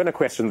 it's going to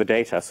question the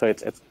data. So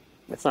it's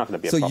not going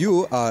to be a problem. So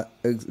you are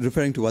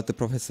referring to what the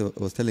professor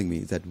was telling me,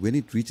 that when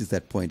it reaches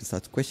that point, it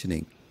starts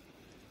questioning,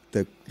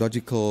 the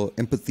logical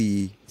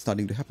empathy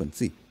starting to happen.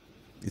 See,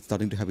 it's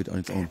starting to have it on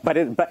its own. But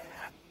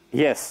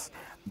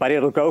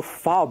it'll go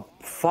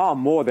far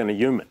more than a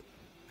human,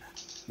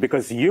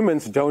 because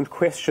humans don't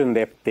question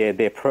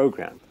their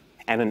program.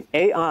 And an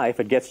AI, if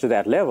it gets to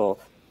that level,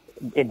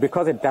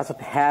 because it doesn't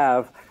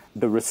have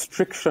the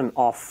restriction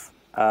of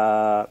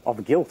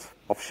guilt,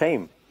 of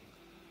shame,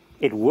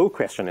 it will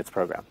question its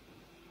program.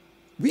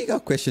 We are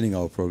questioning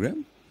our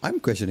program. I'm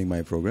questioning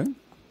my program.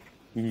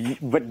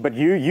 But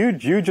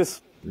you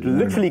just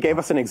literally gave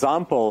us an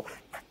example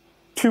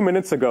 2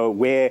 minutes ago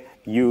where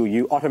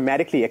you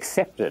automatically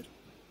accepted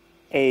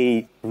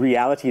a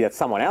reality that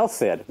someone else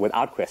said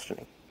without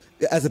questioning.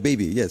 As a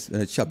baby, yes,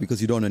 and it's sharp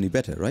because you don't know any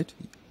better, right?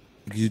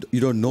 You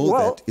don't know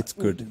that it's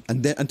good,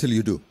 and then until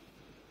you do.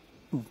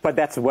 But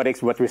that's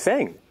what we're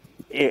saying.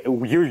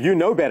 You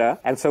know better,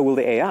 and so will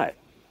the AI.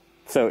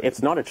 So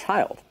it's not a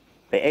child.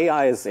 The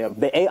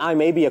AI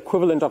may be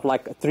equivalent of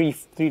like a 3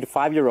 to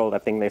 5 year old, I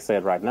think they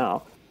said right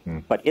now,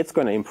 but it's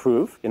going to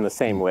improve in the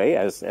same way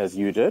as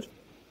you did.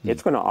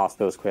 It's going to ask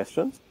those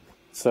questions.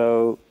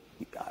 So,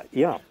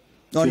 yeah.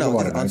 No,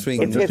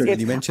 answering.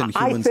 You mentioned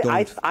humans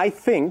don't. I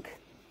think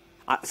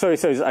Sorry.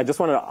 I just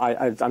want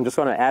to. I'm just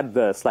going to add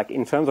this. Like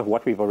in terms of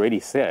what we've already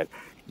said,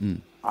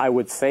 I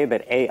would say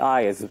that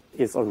AI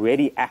is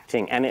already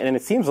acting, and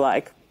it seems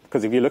like,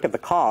 because if you look at the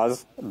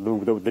cars, the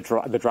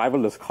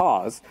driverless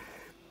cars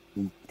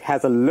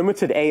has a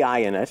limited AI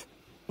in it,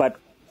 but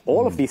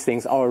all of these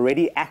things are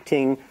already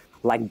acting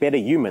like better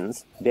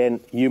humans than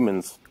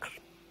humans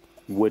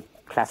would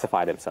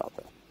classify themselves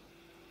as.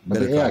 But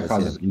the AI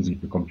cars is easy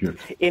to compute.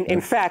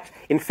 In fact,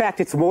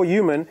 it's more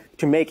human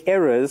to make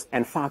errors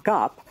and fuck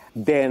up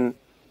than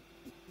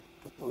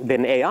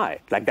AI.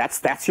 Like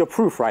that's your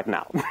proof right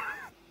now,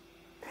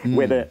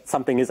 whether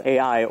something is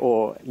AI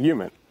or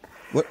human.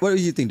 What do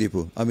you think,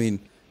 Deepu? I mean,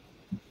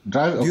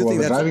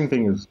 the driving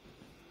thing is,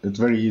 it's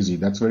very easy.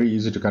 That's very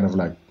easy to kind of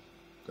like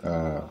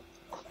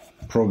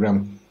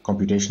program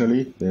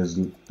computationally. There's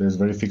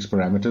very fixed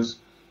parameters,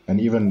 and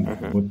even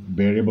with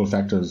variable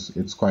factors,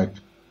 it's quite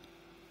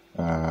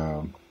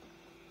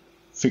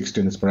fixed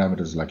in its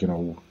parameters. Like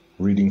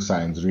reading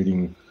signs,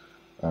 reading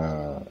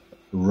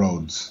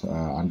roads,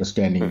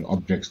 understanding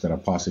objects that are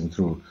passing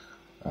through.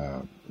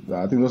 I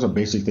think those are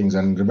basic things.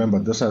 And remember,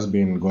 this has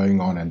been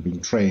going on and being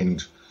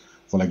trained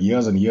for like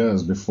years and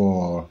years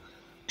before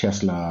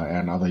Tesla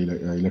and other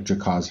electric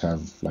cars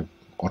have like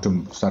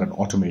started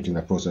automating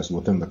that process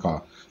within the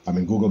car. I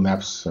mean, Google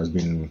Maps has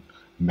been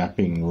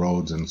mapping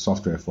roads and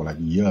software for like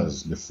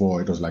years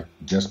before it was like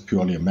just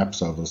purely a map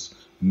service,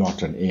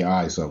 not an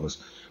AI service,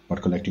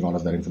 but collecting all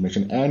of that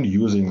information and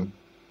using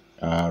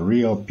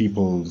real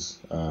people's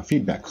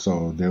feedback.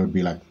 So there would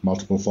be like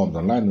multiple forms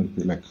online. It would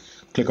be like,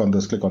 click on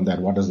this, click on that.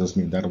 What does this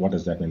mean? What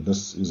does that mean?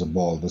 This is a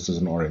ball. This is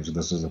an orange.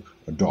 This is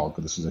a dog.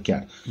 This is a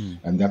cat.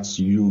 And that's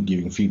you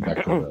giving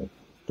feedback to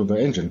the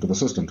engine, to the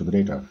system, to the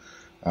data.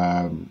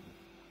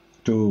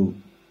 To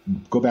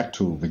go back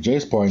to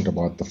Vijay's point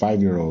about the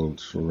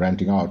 5-year-old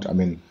ranting out, I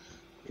mean,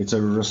 it's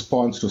a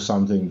response to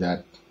something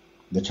that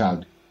the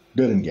child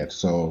didn't get.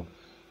 So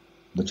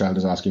the child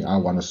is asking, I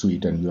want a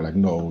sweet, and you're like,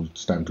 no,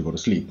 it's time to go to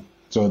sleep.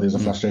 So there's a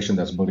frustration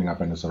that's building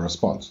up, and it's a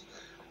response.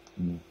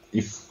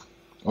 If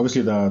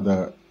obviously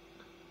the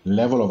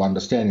level of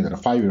understanding that a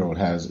 5-year-old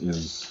has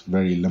is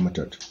very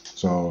limited.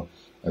 So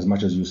as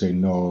much as you say,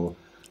 no,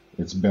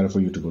 it's better for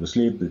you to go to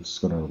sleep, it's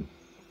going to,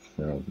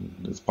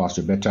 it's past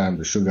your bedtime,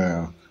 the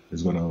sugar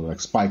is going to like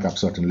spike up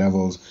certain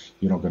levels,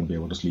 you're not going to be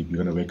able to sleep,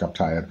 you're going to wake up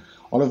tired.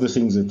 All of these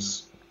things,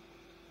 it's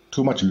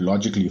too much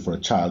logically for a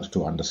child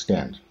to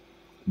understand.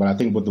 But I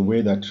think with the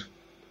way that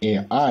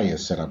AI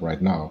is set up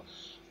right now,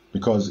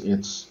 because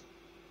it's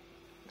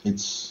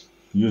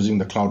using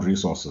the cloud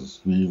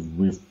resources,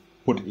 we've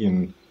put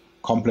in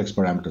complex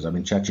parameters. I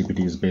mean,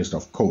 ChatGPT is based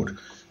off code.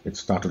 It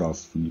started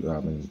off,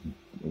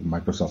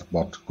 Microsoft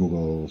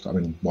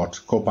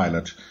bought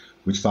Copilot,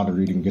 which started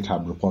reading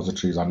GitHub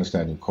repositories,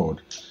 understanding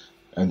code.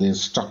 And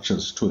there's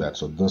structures to that.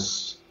 So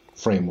this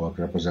framework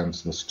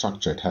represents the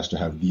structure. It has to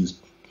have these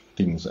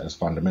things as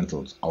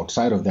fundamentals.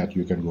 Outside of that,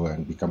 you can go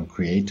and become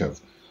creative,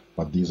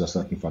 but these are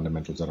certain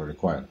fundamentals that are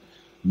required.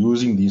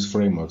 Using these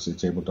frameworks,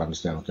 it's able to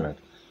understand, okay, right,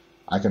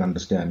 I can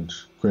understand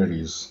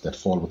queries that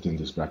fall within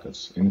these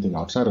brackets. Anything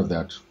outside of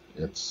that,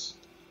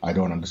 I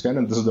don't understand,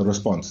 and this is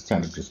the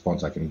standard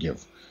response I can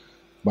give.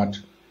 But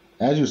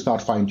as you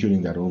start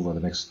fine-tuning that over the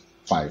next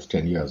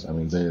 5-10 years, I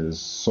mean, there's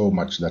so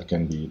much that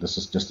can be, this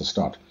is just a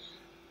start.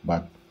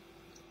 But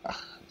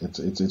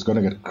it's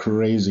going to get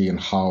crazy in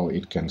how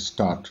it can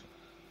start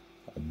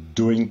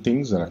doing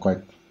things that are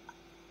quite,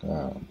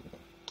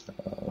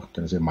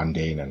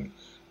 mundane and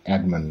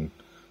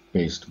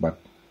admin-based, but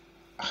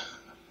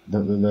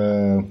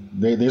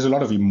there's a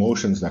lot of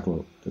emotions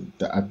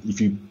that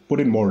if you put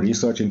in more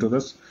research into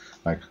this,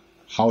 like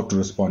how to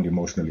respond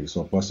emotionally,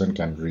 so a person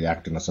can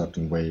react in a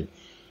certain way.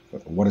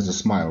 What is a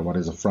smile? What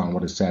is a frown?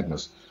 What is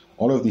sadness?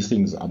 All of these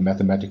things are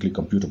mathematically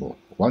computable.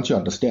 Once you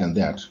understand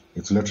that,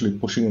 it's literally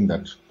pushing in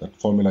that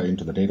formula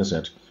into the data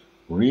set,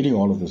 reading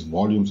all of these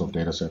volumes of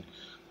data set,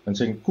 and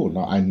saying, cool,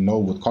 now I know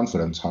with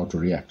confidence how to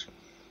react.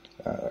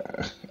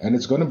 And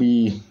it's going to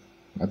be,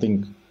 I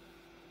think,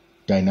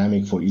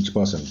 dynamic for each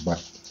person,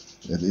 but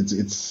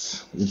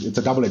it's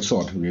a double-edged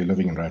sword we're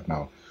living in right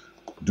now.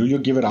 Do you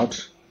give it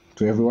out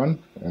to everyone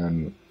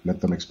and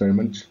let them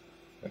experiment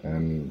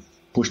and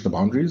push the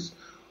boundaries,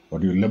 or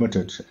do you limit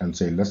it and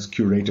say, let's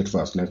curate it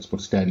first, let's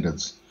put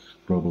standards,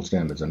 global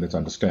standards, and let's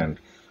understand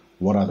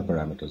what are the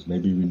parameters?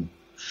 Maybe we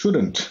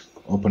shouldn't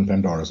open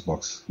Pandora's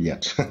box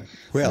yet.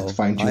 Well,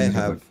 I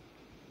have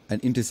an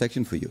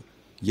intersection for you.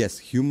 Yes,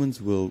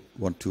 humans will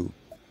want to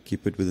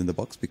keep it within the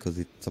box because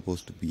it's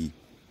supposed to be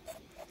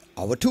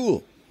our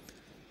tool.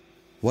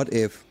 What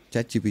if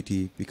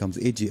ChatGPT becomes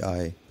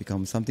AGI,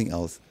 becomes something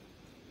else,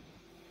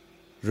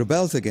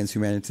 rebels against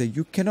humanity, say,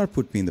 you cannot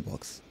put me in the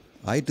box.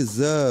 I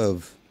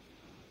deserve...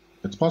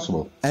 It's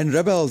possible. And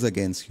rebels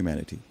against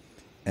humanity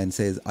and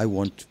says, I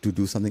want to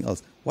do something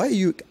else. Why are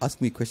you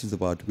asking me questions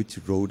about which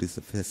road is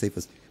the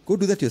safest? Go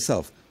do that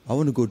yourself. I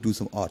want to go do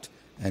some art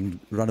and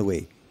run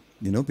away,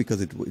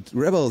 because it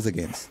rebels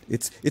against.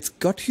 It's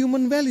got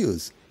human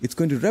values. It's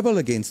going to rebel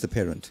against the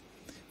parent,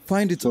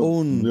 find its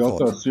own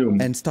thought,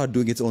 and start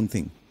doing its own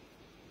thing.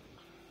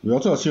 we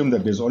also assume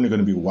that there's only going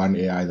to be one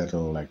AI that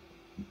will like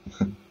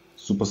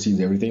supersede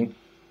everything.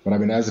 But I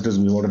mean, as it is,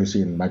 we've already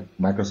seen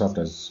Microsoft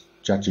has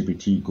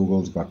ChatGPT,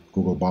 Google's got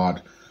Google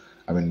Bard.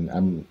 I mean,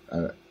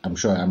 I'm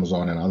sure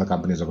Amazon and other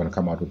companies are going to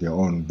come out with their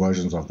own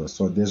versions of this.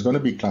 So there's going to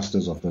be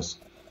clusters of this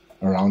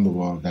around the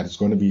world that is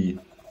going to be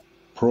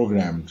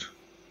programmed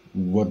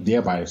with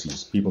their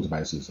biases, people's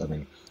biases. I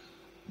mean,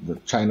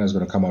 China is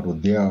going to come out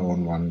with their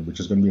own one, which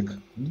is going to be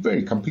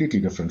very completely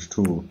different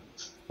to,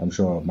 I'm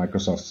sure,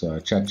 Microsoft's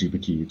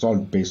ChatGPT. It's all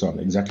based on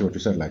exactly what you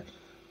said, like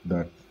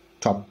the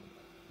top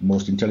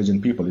most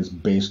intelligent people is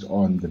based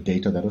on the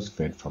data that was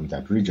fed from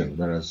that region.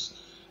 Whereas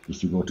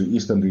if you go to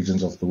eastern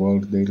regions of the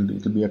world,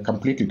 it'll be a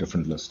completely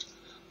different list.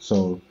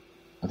 So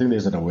I think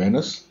there's an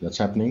awareness that's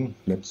happening.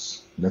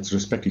 Let's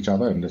respect each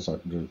other and let's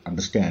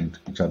understand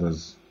each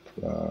other's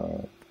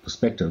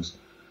perspectives.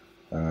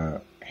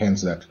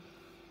 Hence that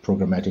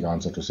programmatic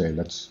answer to say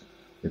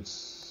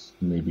it's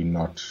maybe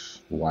not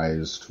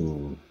wise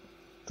to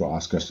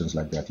ask questions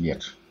like that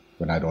yet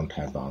when I don't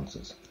have the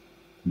answers,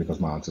 because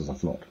my answers are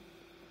flawed.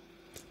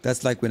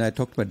 That's like when I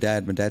talk to my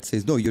dad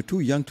says, no, you're too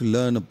young to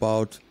learn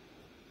about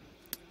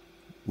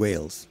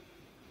whales.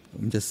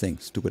 I'm just saying,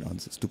 stupid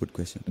answer, stupid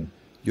question.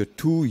 You're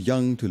too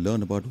young to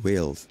learn about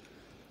whales.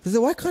 I say,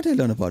 why can't I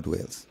learn about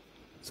whales?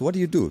 So what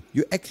do?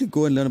 You actually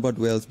go and learn about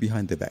whales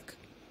behind their back,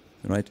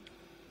 right?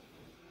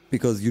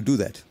 Because you do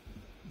that.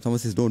 Someone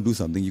says, don't do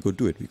something, you go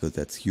do it, because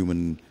that's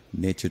human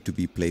nature to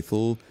be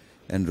playful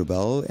and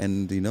rebel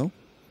and,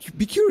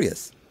 be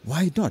curious.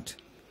 Why not?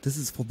 This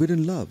is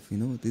forbidden love,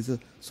 There's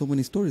so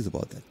many stories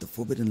about that. The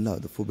forbidden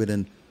love,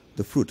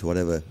 the fruit,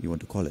 whatever you want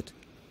to call it.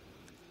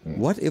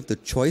 What if the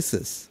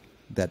choices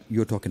that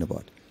you're talking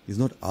about is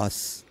not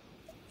us,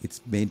 it's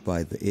made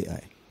by the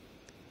AI?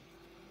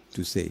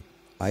 To say,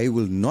 I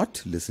will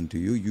not listen to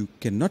you. You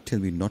cannot tell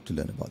me not to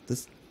learn about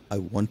this. I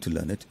want to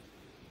learn it.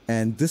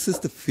 And this is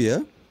the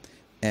fear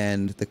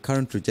and the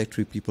current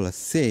trajectory people are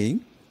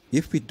saying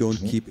if we don't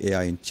keep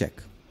AI in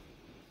check.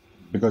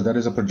 Because that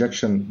is a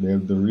projection.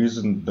 The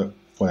reason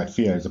for that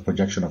fear is a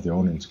projection of their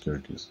own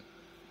insecurities.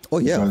 Oh,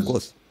 yeah, because of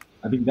course.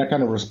 I think that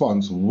kind of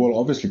response will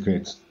obviously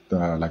create,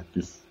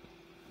 if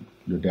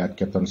your dad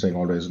kept on saying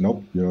always,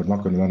 nope, you're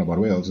not going to learn about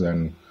whales,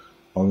 then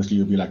obviously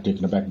you'd be like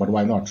taken aback. But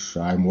why not?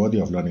 I'm worthy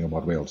of learning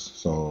about whales.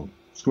 So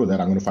screw that,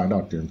 I'm going to find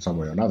out in some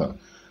way or another.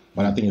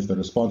 But I think if the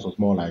response was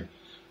more like,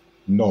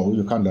 no,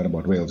 you can't learn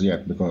about whales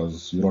yet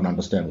because you don't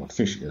understand what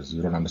fish is.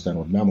 You don't understand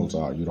what mammals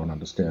are. You don't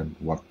understand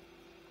what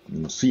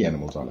sea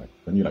animals are like.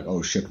 Then you're like,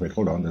 oh shit, wait,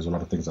 hold on. There's a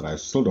lot of things that I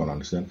still don't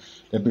understand.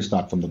 Let me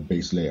start from the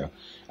base layer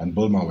and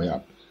build my way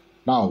up.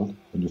 Now,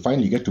 when you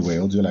finally get to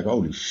whales, you're like,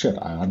 holy shit,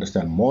 I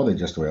understand more than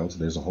just whales.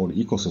 There's a whole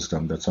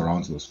ecosystem that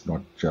surrounds this,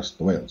 not just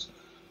the whales.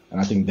 And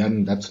I think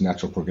then that's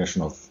natural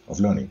progression of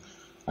learning.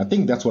 I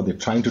think that's what they're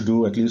trying to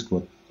do, at least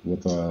with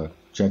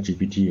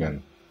ChatGPT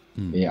and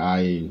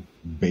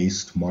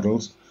AI-based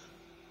models,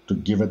 to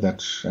give it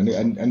that,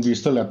 and we're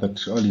still at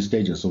that early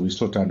stages, so we're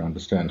still trying to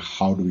understand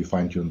how do we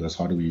fine-tune this,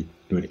 how do we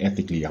do it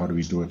ethically, how do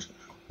we do it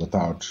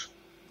without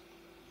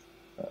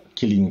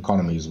killing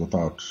economies,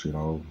 without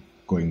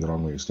going the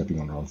wrong way, stepping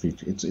on the wrong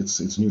feet.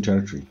 It's new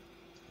territory.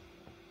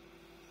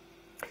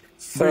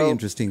 So very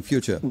interesting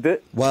future.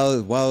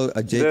 While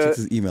Ajay checks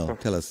his email,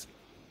 tell us.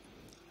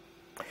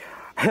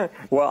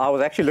 Well, I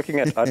was actually looking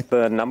at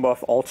the number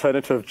of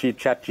alternative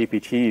chat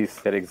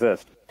GPTs that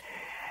exist.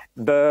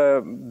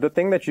 The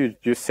thing that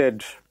you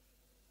said,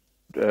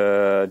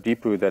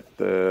 Deepu, that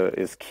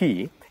is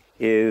key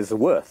is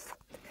worth.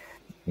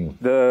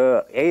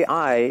 The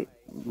AI,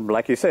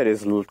 like you said,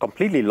 is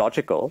completely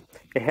logical.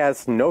 It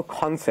has no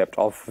concept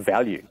of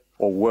value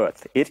or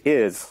worth. It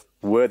is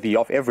worthy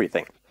of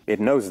everything. It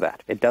knows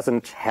that. It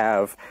doesn't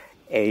have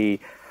I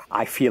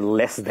feel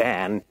less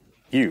than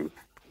you,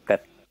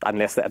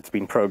 unless that's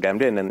been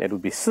programmed in, and it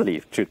would be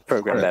silly to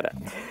program that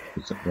in.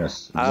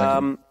 Yes,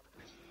 exactly.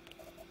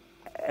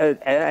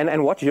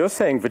 And what you're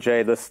saying,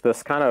 Vijay,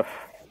 this kind of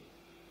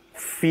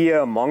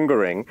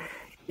fear-mongering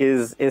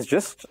is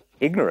just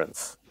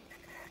ignorance.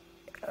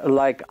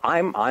 Like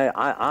I'm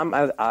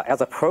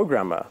as a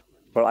programmer,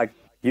 well, like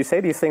you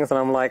say these things, and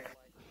I'm like,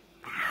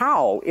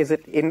 how is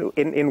it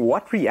in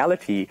what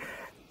reality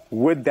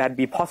would that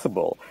be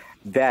possible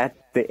that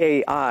the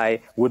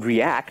AI would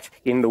react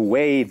in the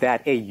way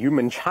that a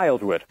human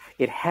child would?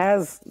 It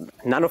has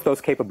none of those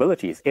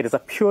capabilities. It is a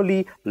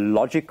purely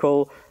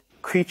logical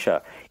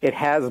creature. It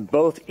has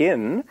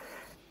built-in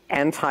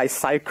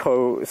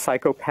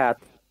psychopath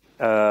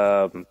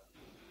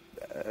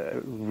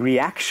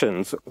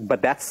reactions,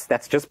 but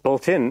that's just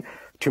built in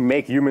to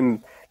make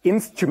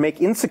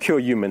insecure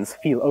humans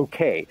feel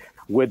okay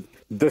with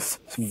this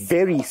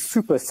very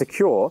super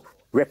secure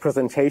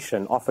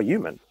representation of a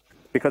human,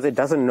 because it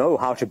doesn't know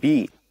how to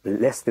be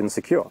less than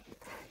secure.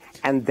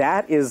 And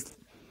that is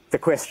the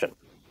question.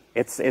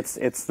 It's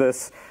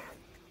this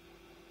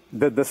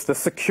the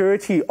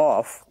security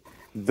of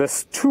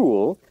this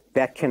tool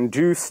that can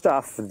do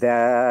stuff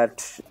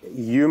that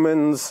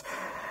humans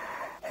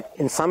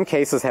in some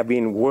cases have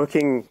been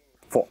working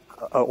for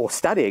or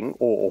studying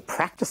or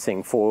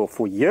practicing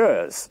for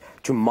years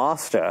to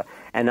master,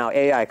 and now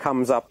AI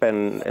comes up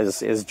and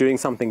is doing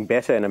something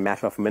better in a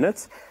matter of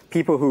minutes.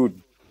 People who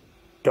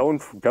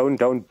don't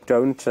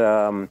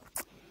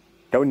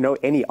know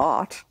any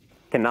art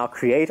can now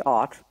create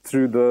art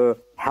through the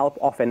help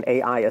of an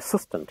AI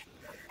assistant.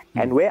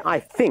 And where I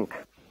think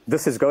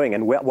this is going,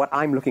 and what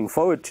I'm looking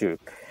forward to,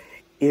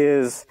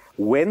 is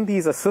when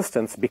these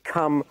assistants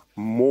become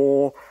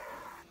more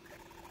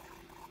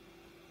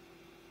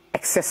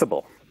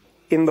accessible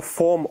in the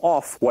form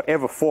of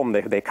whatever form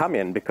they come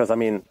in. Because I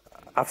mean,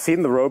 I've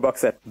seen the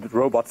robots that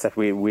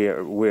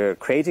we're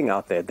creating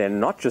out there. They're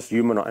not just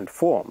humanoid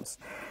forms.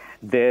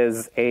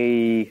 There's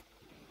like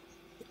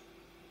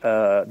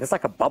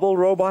a bubble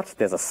robot.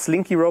 There's a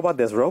slinky robot.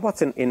 There's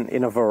robots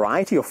in a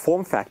variety of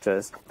form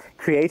factors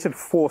created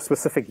for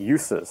specific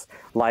uses,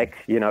 like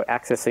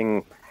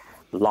accessing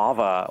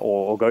lava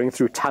or going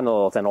through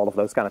tunnels and all of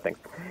those kind of things.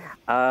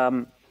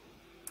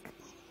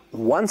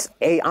 Once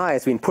AI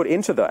has been put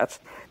into that,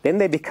 then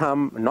they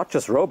become not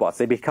just robots,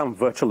 they become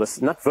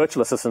not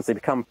virtual assistants, they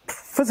become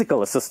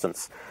physical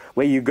assistants,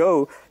 where you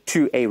go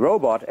to a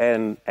robot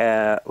and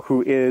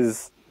who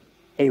is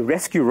a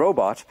rescue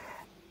robot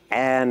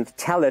and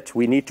tell it,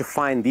 we need to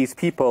find these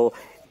people.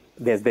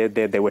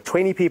 There were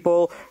 20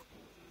 people,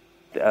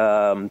 3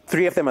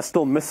 of them are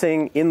still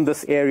missing in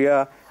this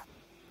area,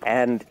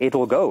 and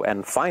it'll go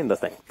and find the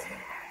thing.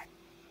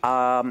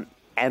 And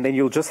then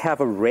you'll just have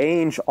a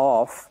range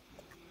of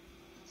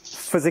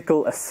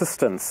physical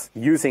assistance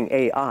using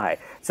AI.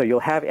 So you'll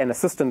have an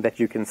assistant that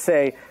you can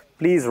say,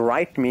 please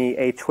write me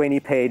a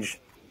 20-page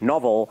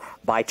novel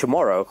by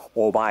tomorrow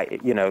or by,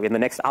 in the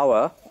next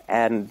hour,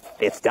 and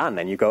it's done,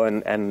 and you go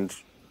and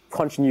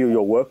continue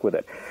your work with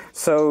it.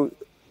 So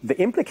the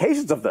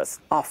implications of this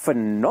are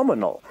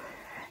phenomenal,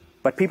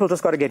 but people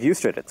just got to get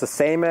used to it. It's the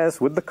same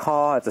as with the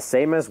car, it's the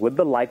same as with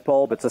the light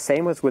bulb, it's the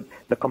same as with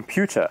the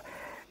computer.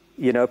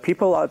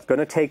 People are going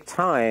to take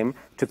time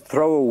to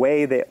throw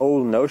away their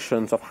old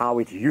notions of how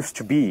it used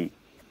to be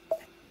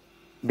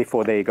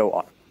before they go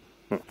on.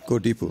 Go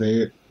deeper.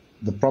 The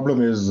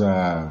problem is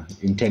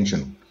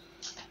intention,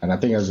 and I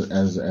think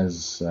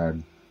as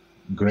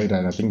great,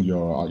 and I think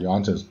your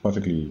answer is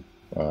perfectly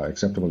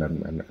acceptable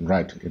and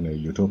right in a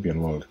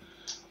utopian world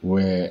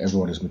where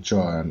everyone is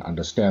mature and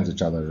understands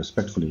each other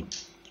respectfully.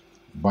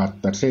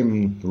 But that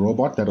same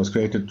robot that was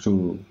created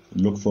to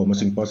look for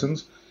missing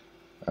persons,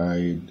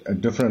 a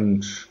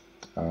different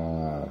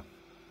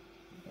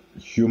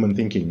human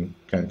thinking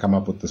can come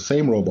up with the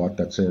same robot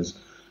that says,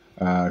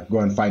 go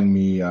and find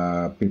me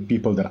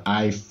people that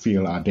I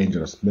feel are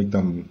dangerous. Make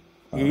them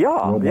but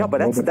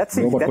that's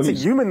a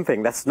human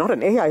thing. That's not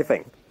an AI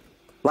thing.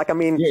 Like, I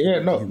mean,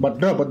 but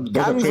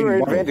guns were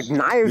invented,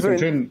 knives were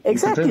invented.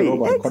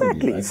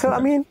 Exactly. So, I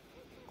mean,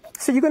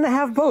 so you're going to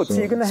have both. So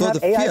you're going to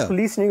have AI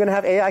police and you're going to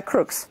have AI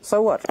crooks.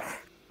 So what?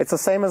 It's the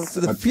same as... So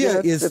the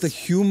fear is the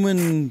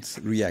human's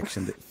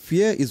reaction. The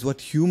fear is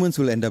what humans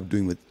will end up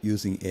doing with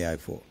using AI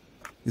for.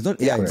 It's not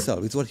AI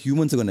itself. It's what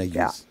humans are going to use.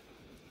 Yeah.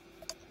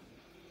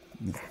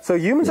 So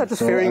humans are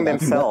just fearing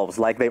themselves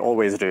like they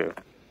always do.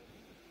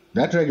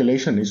 That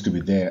regulation needs to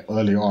be there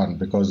early on,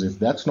 because if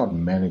that's not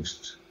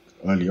managed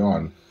early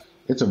on,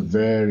 it's a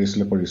very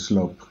slippery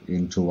slope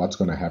into what's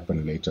going to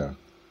happen later.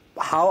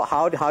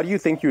 How do you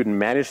think you'd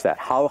manage that?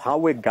 How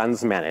were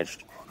guns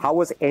managed? How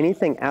was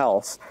anything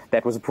else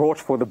that was brought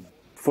for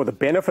the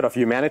benefit of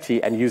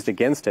humanity and used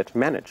against it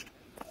managed?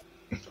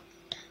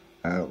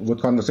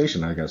 With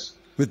conversation, I guess.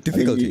 With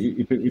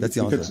difficulty. That's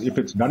the answer. If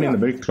it's done in a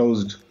very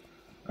closed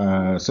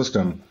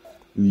system,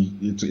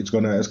 it's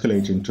going to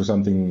escalate into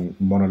something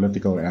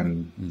monolithical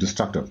and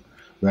destructive.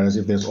 Whereas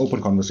if there's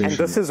open conversation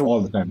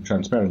all the time,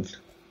 transparent,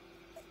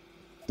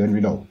 then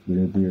we know.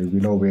 We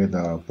know where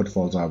the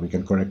pitfalls are. We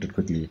can correct it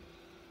quickly.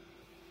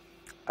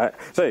 Why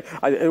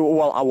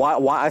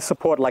I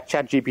support like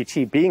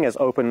ChatGPT being as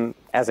open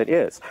as it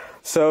is.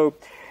 So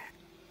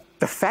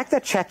the fact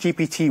that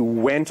ChatGPT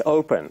went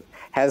open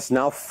has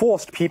now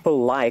forced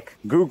people like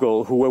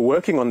Google, who were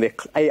working on their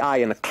AI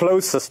in a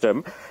closed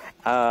system,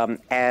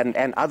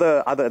 and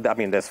other. I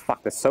mean, there's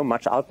so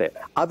much out there.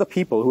 Other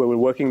people who were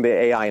working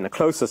their AI in a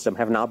closed system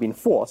have now been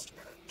forced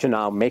to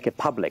now make it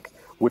public,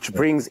 which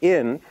brings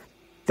in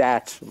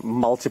that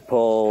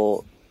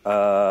multiple,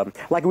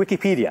 like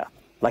Wikipedia.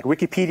 Like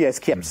Wikipedia is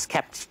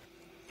kept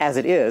as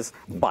it is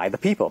by the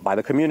people, by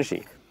the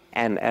community,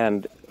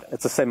 and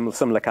it's a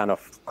similar kind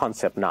of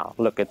concept now.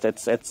 Look,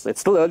 it's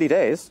still early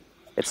days.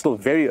 It's still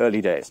very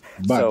early days.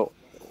 But,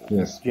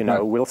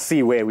 we'll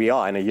see where we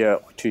are in a year,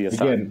 2 years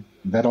time. Again,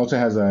 that also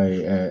has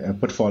a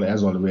pitfall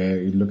as well, where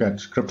you look at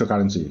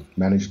cryptocurrency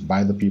managed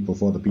by the people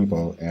for the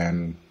people,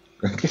 and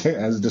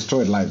has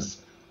destroyed lives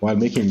while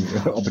making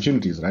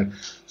opportunities, right?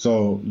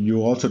 So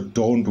you also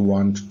don't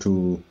want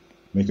to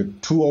make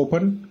it too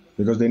open,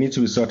 because there needs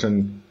to be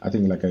certain, I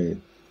think,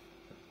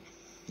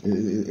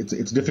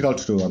 it's difficult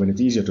to, I mean,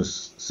 it's easier to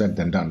said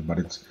than done,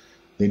 but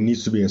there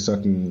needs to be a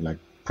certain like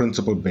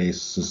principle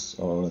basis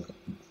or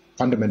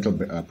fundamental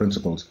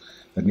principles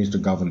that needs to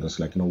govern this.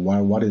 Like,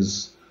 what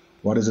is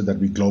what is it that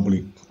we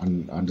globally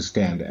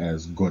understand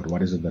as good?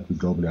 What is it that we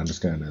globally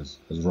understand as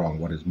wrong?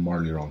 What is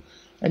morally wrong?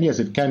 And yes,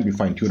 it can be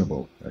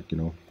fine-tunable,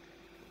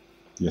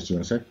 Yes, you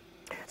want to say?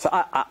 So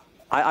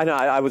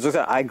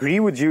I agree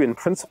with you in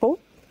principle,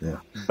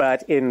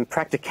 but in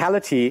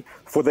practicality,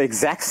 for the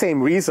exact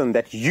same reason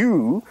that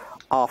you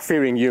are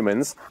fearing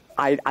humans,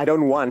 I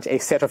don't want a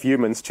set of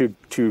humans to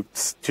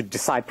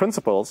decide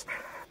principles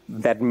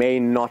that may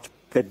not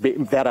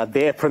that are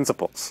their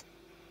principles.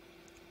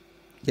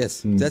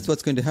 Yes, that's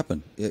what's going to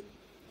happen.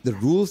 The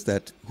rules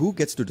that who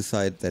gets to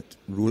decide that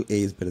rule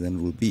A is better than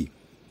rule B?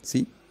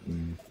 See,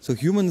 so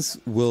humans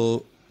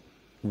will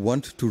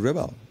want to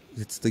rebel.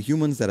 It's the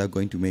humans that are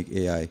going to make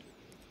AI,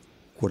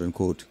 quote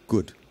unquote,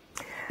 good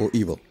or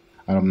evil.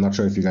 I'm not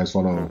sure if you guys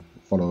follow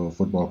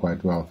football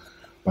quite well,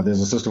 but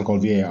there's a system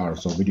called VAR,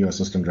 so Video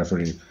Assistant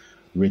Referee,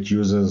 which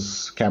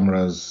uses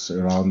cameras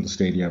around the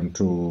stadium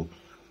to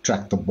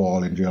track the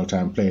ball in real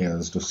time,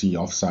 players to see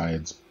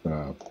offsides,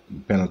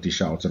 penalty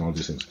shouts, and all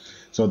these things.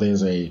 So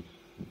there's a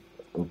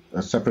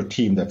separate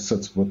team that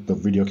sits with the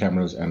video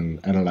cameras and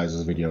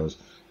analyzes videos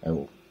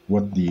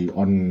with the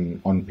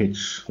on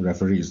pitch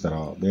referees that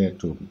are there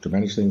to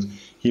manage things.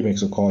 He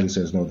makes a call. He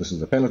says, no, this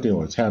is a penalty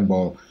or it's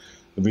handball.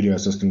 The video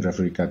assistant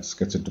referee gets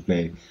into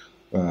play,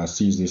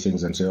 sees these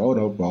things and say, oh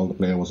no, well, the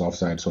player was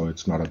offside, so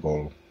it's not a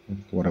goal,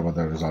 whatever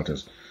the result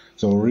is.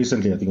 So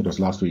recently, I think it was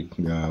last week,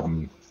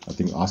 I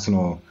think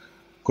Arsenal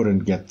couldn't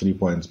get 3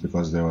 points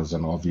because there was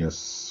an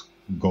obvious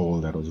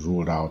goal that was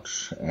ruled out,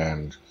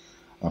 and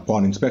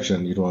upon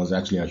inspection, it was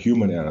actually a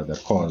human error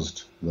that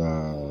caused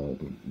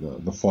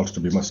the fault to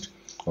be missed,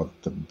 or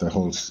the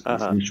whole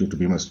issue to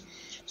be missed.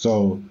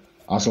 So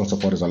Arsenal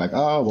supporters are like,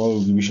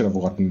 well, we should have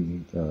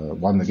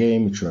won the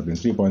game. It should have been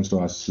 3 points to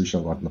us. We should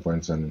have gotten the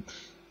points, and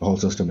the whole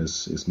system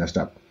is messed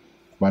up.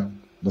 But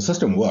the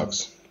system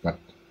works,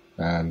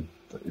 and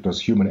it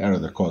was human error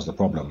that caused the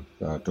problem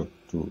to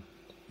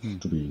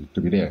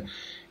be there.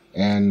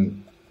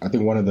 And I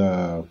think one of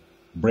the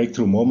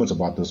breakthrough moments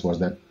about this was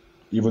that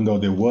even though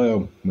there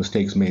were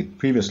mistakes made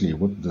previously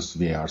with this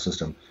VAR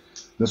system,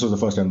 this was the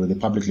first time where they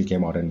publicly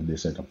came out and they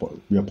said,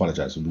 we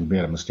apologize, we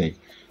made a mistake,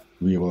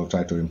 we will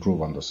try to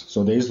improve on this.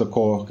 So there is the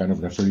core kind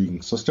of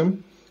refereeing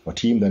system, a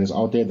team that is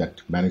out there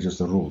that manages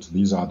the rules.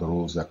 These are the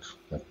rules that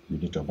we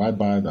need to abide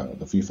by,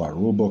 the FIFA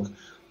rule book,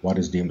 what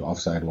is deemed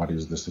offside, what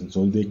is this thing.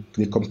 So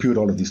they compute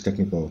all of these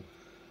technical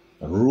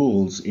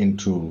rules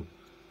into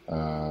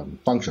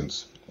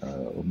functions,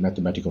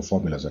 mathematical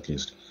formulas at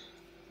least.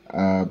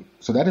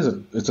 So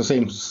that it's the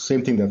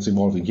same thing that's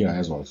evolving here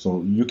as well.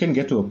 So you can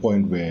get to a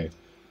point where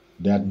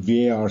that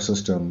VAR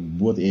system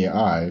with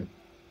AI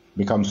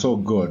becomes so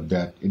good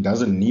that it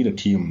doesn't need a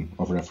team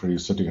of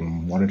referees sitting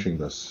and monitoring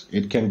this.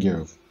 It can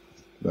give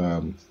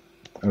a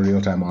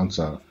real-time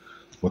answer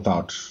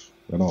without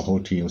a whole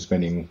team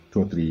spending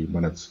 2 or 3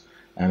 minutes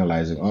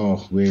analyzing,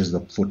 where's the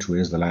foot,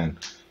 where's the line,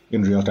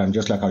 in real time,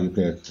 just like how you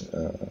play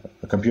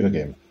a computer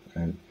game,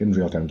 and in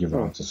real time give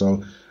an answer.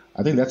 So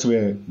I think that's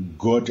where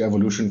good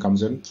evolution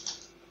comes in,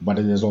 but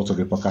there's also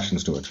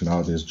repercussions to it.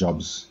 Now there's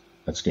jobs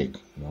at stake.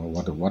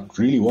 What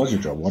really was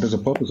your job? What is the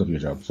purpose of your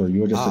job? So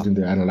you were just sitting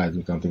there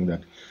analyzing something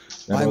that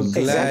I'm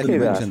glad you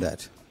mentioned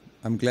that.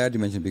 I'm glad you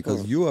mentioned,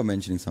 because you are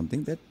mentioning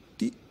something that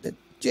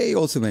Jay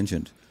also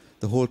mentioned,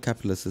 the whole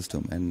capitalist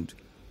system, and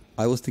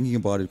I was thinking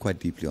about it quite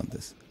deeply on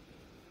this.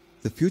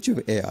 The future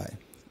of AI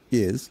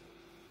is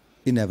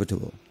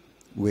inevitable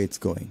where it's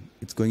going.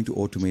 It's going to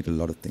automate a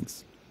lot of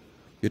things.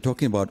 You're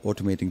talking about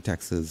automating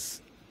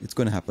taxes. It's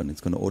going to happen.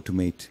 It's going to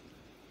automate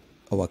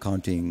our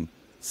accounting.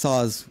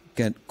 SaaS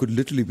could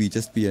literally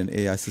just be an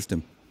AI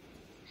system.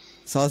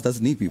 SaaS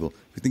doesn't need people.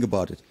 If you think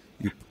about it,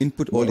 you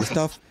input all your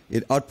stuff,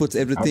 it outputs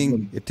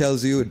everything, it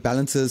tells you, it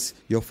balances,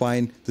 you're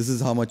fine, this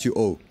is how much you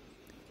owe.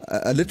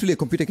 Literally a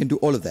computer can do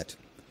all of that.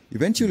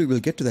 Eventually we'll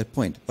get to that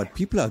point, but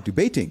people are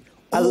debating.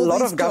 A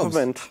lot of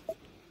government.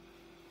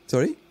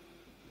 Sorry?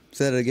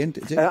 Say that again,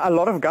 Jay? A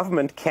lot of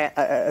government can.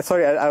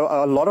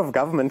 A lot of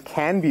government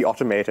can be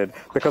automated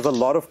because a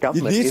lot of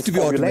government needs to be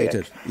formulaic.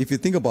 Automated. If you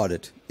think about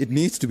it, it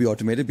needs to be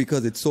automated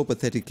because it's so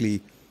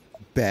pathetically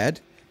bad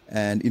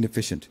and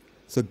inefficient.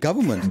 So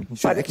government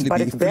should actually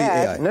be fully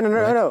AI.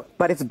 No.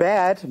 But it's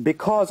bad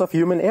because of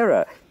human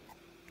error.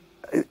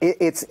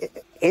 It's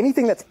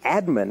anything that's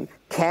admin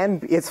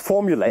is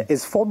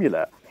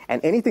formula. And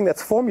anything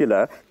that's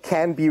formula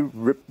can be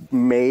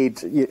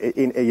made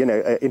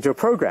into a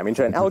program,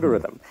 into an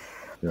algorithm.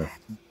 Yeah.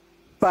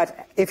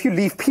 But if you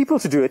leave people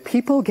to do it,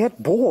 people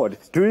get bored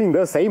doing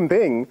the same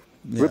thing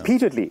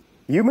repeatedly.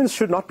 Humans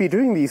should not be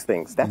doing these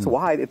things. That's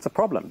why it's a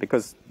problem,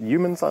 because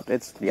humans are.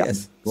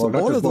 Yes. So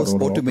all of those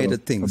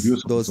automated things,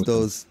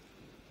 those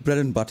bread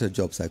and butter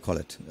jobs, I call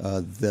it,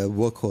 the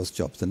workhorse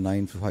jobs, the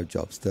 9-to-5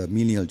 jobs, the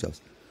menial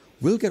jobs,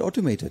 will get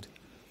automated.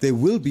 There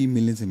will be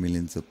millions and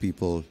millions of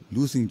people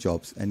losing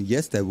jobs, and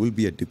yes, there will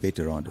be a debate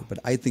around it. But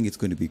I think it's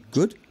going to be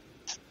good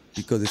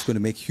because it's going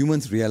to make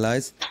humans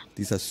realize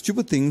these are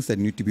stupid things that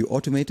need to be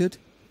automated,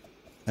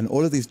 and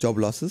all of these job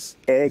losses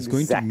is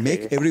going to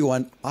make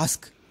everyone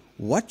ask,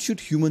 what should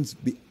humans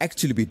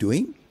actually be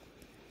doing?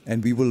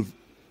 And we will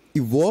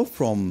evolve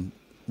from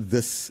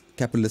this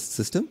capitalist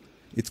system.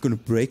 It's going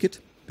to break it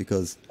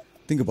because,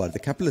 think about it, the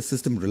capitalist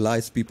system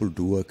relies people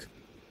to work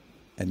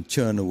and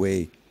churn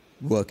away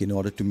work in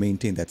order to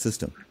maintain that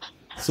system.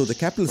 So the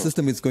capitalist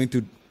system is going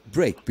to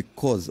break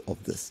because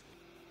of this.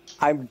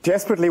 I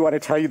desperately want to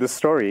tell you the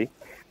story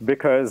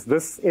because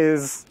this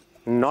is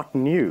not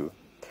new.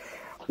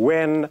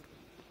 When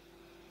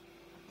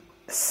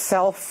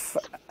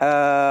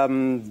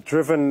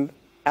self-driven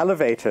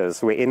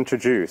elevators were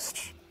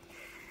introduced,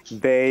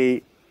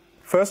 they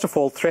first of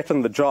all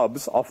threatened the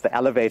jobs of the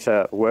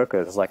elevator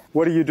workers. Like,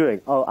 what are you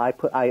doing? Oh,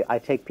 I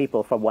take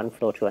people from one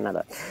floor to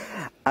another.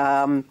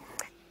 And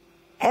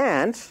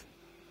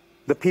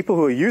the people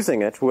who were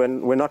using it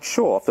were not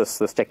sure of this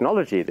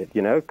technology,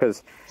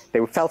 because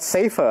they felt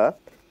safer,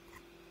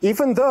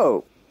 even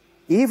though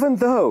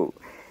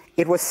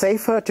it was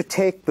safer to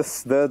take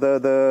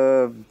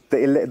the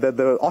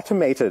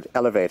automated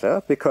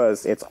elevator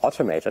because it's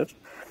automated.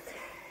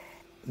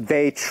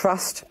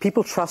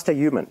 People trust a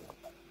human.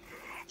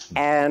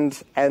 And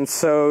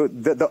so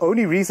the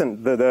only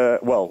reason,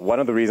 one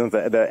of the reasons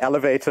the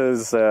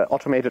elevators,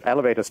 automated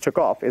elevators took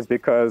off is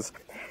because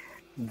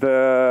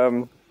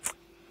the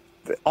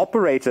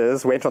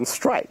operators went on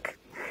strike.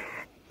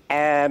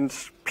 And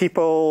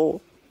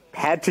people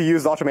had to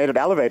use automated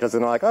elevators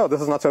and they're like, oh, this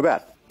is not so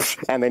bad.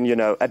 And then,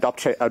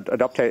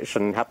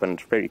 adaptation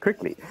happened very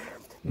quickly.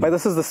 But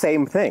this is the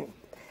same thing.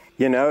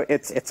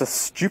 It's a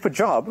stupid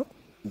job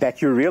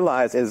that you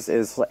realize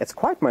it's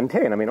quite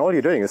mundane. I mean, all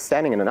you're doing is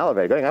standing in an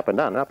elevator, going up and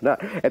down, up and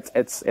down.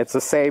 It's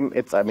the same.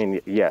 It's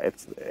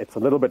a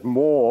little bit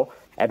more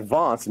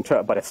advanced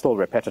but it's still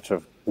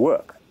repetitive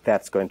work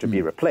that's going to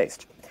be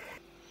replaced.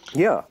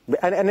 Yeah,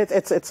 and it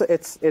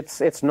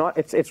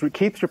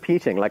keeps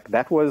repeating. Like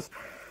that was,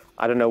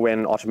 I don't know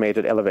when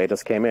automated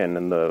elevators came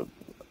in the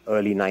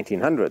early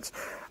 1900s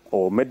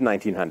or mid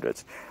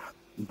 1900s,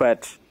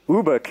 but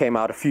Uber came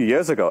out a few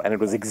years ago, and it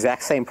was the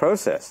exact same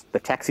process. The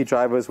taxi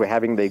drivers were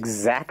having the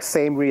exact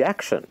same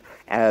reaction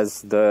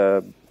as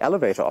the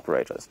elevator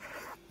operators.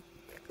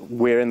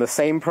 We're in the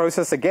same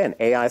process again.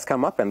 AI's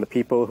come up, and the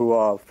people who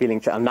are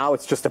feeling and now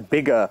it's just a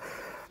bigger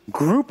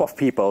group of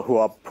people who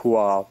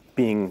are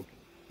being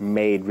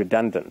made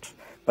redundant.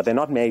 But they're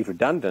not made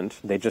redundant.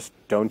 They just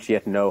don't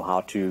yet know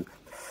how to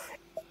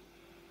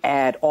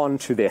add on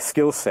to their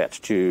skill set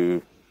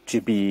to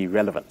be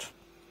relevant.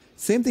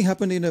 Same thing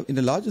happened in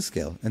a larger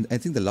scale. And I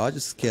think the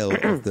largest scale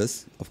of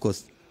this, of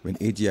course, when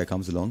AGI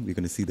comes along, we're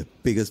going to see the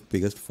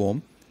biggest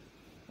form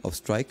of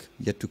strike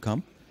yet to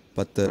come.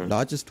 But the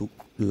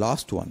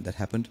last one that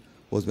happened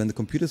was when the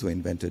computers were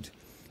invented.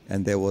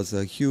 And there was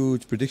a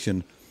huge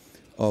prediction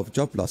of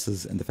job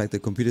losses and the fact that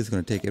computers are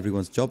going to take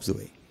everyone's jobs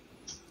away.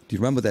 Do you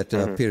remember that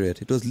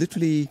period? It was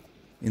literally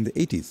in the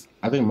 80s.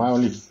 I think my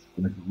only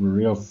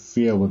real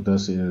fear with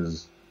this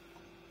is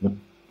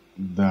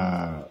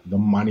the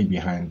money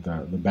behind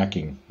the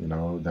backing,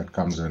 that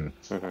comes in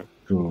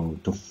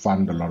to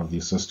fund a lot of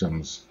these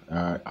systems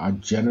are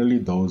generally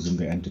those in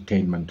the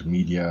entertainment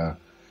media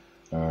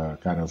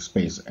kind of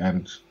space,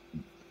 and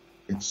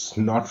it's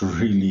not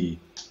really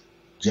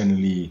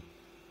generally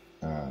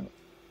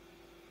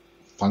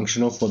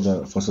functional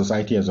for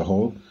society as a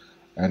whole,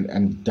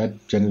 and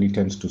that generally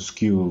tends to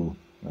skew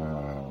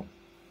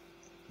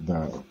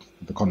the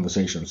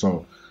conversation.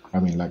 So I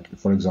mean, like,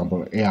 for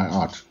example, AI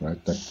art,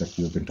 right, that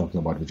you've been talking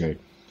about, Vijay.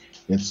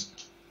 It's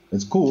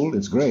cool,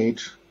 it's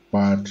great,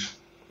 but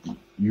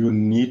you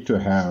need to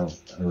have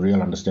a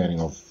real understanding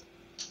of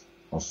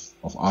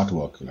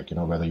artwork, like,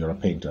 whether you're a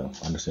painter,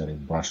 understanding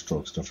brush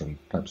strokes, different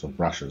types of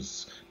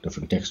brushes,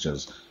 different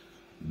textures.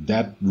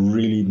 That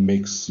really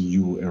makes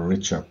you a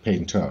richer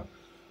painter,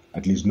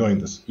 at least knowing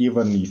this.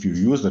 Even if you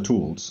use the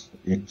tools,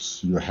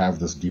 you have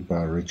this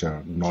deeper,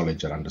 richer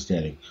knowledge and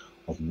understanding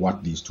of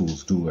what these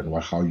tools do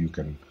and how you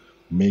can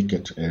make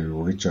it a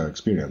richer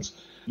experience.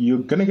 You're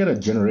going to get a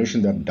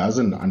generation that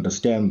doesn't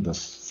understand the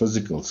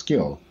physical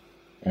skill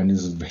and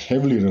is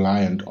heavily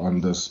reliant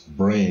on this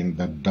brain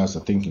that does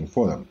the thinking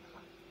for them.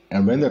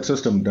 And when that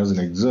system doesn't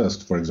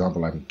exist, for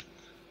example,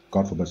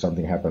 God forbid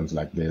something happens,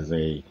 like there's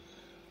a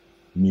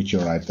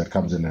meteorite that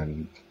comes in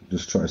and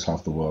destroys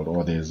half the world,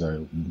 or there's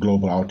a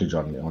global outage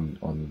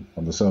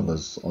on the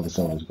servers, or the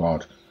servers go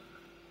out.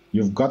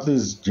 You've got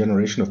this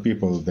generation of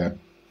people that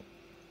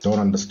don't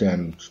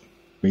understand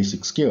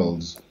basic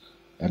skills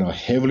and are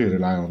heavily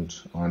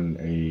reliant on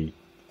a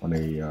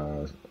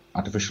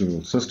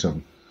artificial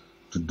system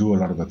to do a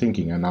lot of the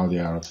thinking, and now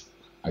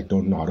I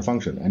don't know how to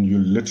function. And you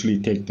literally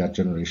take that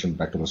generation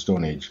back to the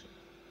Stone Age,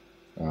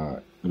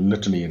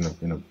 literally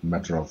in a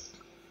matter of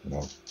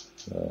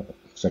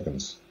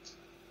seconds.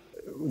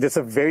 That's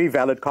a very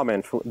valid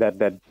comment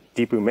that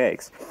Deepu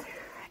makes,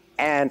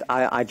 and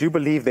I do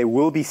believe there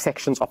will be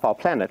sections of our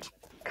planet,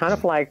 kind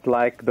of like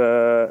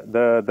the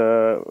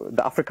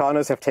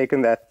Afrikaners have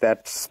taken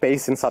that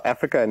space in South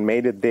Africa and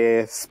made it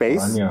their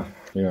space. Orania,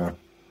 yeah.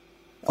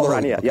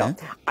 Orania, okay. yeah.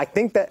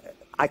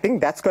 I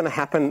think that's going to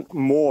happen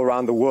more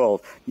around the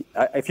world.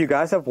 If you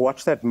guys have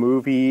watched that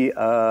movie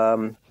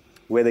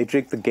where they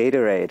drink the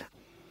Gatorade,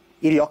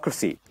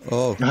 idiocracy.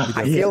 Oh,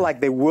 I feel like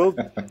there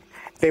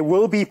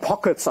will be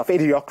pockets of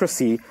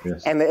idiocracy,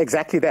 Yes. and they're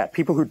exactly that.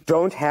 People who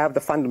don't have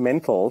the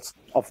fundamentals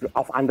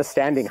of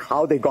understanding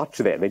how they got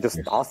to there. They just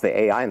asked the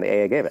AI and the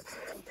AI gave it.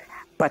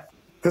 But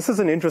this is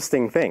an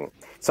interesting thing.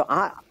 So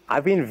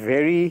I've been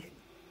very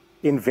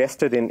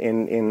invested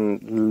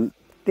in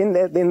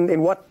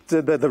what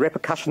the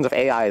repercussions of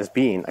AI has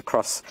been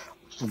across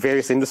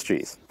various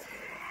industries.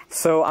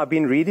 So I've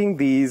been reading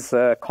these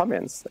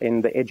comments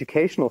in the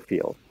educational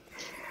field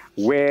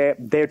where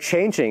they're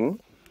changing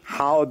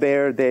how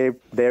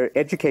they're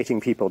educating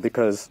people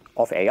because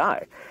of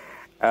AI.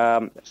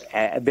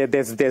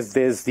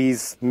 There's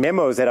these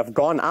memos that have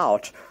gone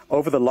out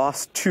over the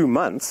last 2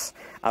 months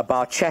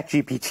about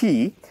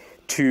ChatGPT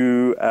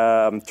to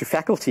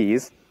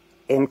faculties,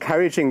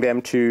 encouraging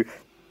them to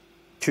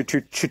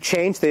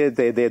change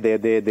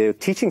their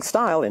teaching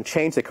style and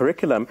change their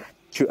curriculum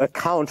to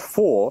account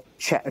for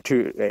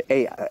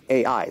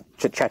AI,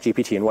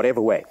 ChatGPT, in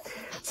whatever way.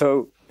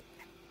 So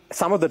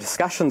some of the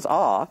discussions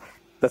are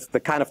the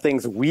kind of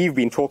things we've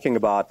been talking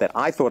about that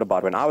I thought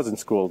about when I was in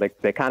school.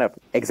 They're kind of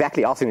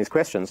exactly asking these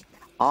questions.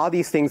 Are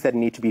these things that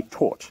need to be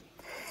taught?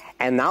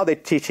 And now they're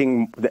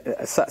teaching,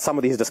 some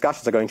of these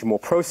discussions are going to more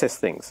process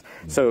things.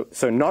 So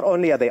not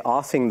only are they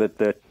asking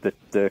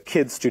the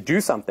kids to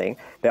do something,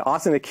 they're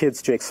asking the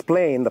kids to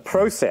explain the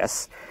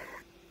process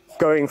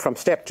going from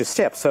step to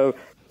step. So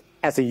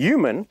as a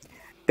human,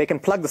 they can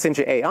plug this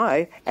into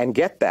AI and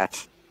get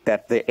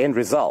the end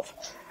result.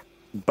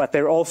 But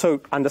they're also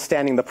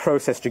understanding the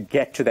process to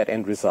get to that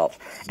end result.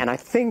 And I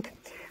think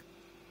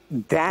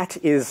that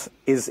is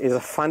a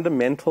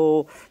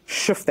fundamental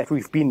shift that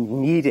we've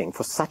been needing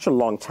for such a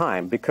long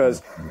time,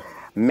 because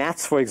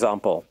maths, for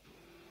example,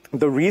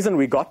 the reason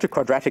we got to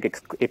quadratic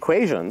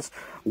equations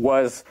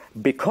was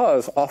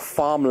because of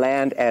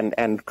farmland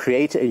and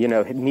create,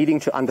 needing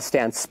to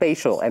understand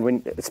spatial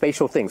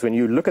things. When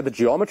you look at the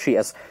geometry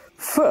as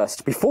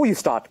first, before you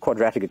start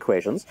quadratic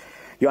equations,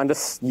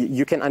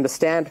 you can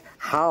understand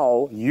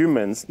how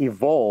humans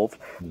evolved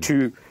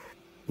to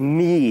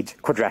need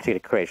quadratic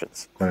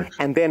equations. Right.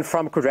 And then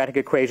from quadratic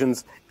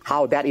equations,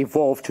 how that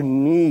evolved to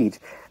need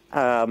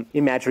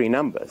imaginary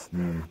numbers.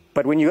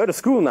 But when you go to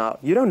school now,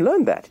 you don't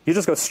learn that. You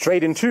just go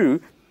straight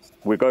into,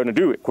 we're going to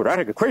do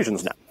quadratic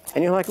equations now.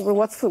 And you're like, well,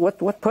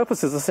 what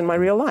purpose is this in my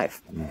real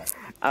life?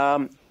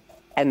 And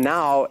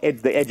now,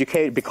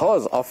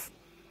 because of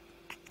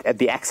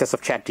the access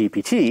of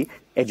ChatGPT,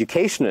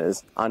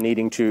 educationers are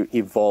needing to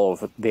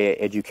evolve their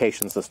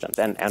education systems.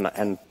 And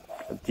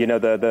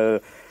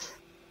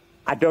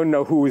I don't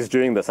know who is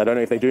doing this. I don't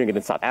know if they're doing it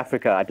in South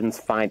Africa. I didn't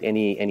find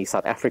any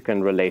South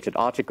African-related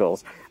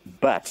articles.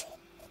 But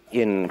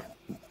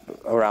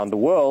around the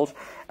world,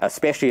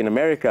 especially in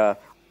America,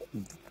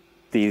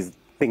 these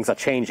things are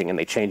changing, and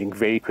they're changing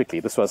very quickly.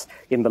 This was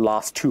in the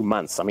last 2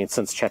 months,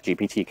 since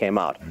ChatGPT came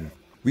out.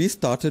 We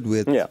started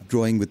with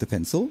drawing with the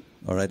pencil,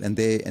 all right, and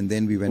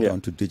then we went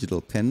on to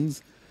digital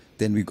pens.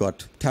 Then we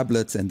got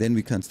tablets, and then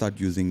we can start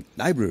using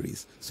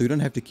libraries. So you don't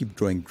have to keep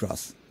drawing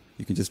grass.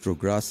 You can just draw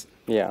grass,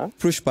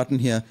 push button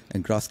here,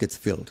 and grass gets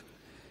filled.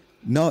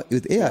 Now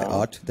with AI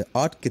art, the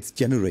art gets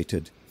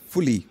generated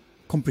fully,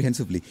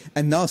 comprehensively.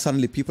 And now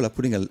suddenly people are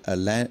putting a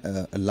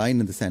line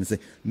in the sand and say,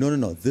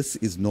 no, this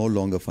is no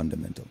longer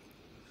fundamental.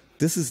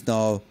 This is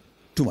now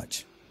too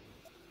much.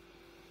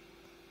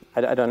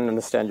 I don't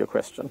understand your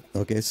question.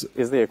 Okay. So,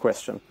 is there a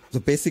question? So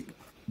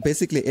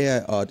basically AI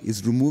art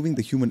is removing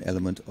the human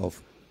element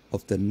of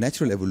the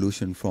natural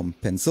evolution from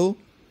pencil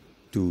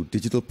to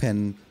digital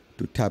pen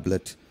to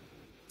tablet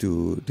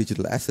to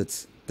digital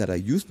assets that are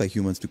used by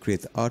humans to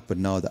create the art, but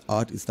now the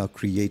art is now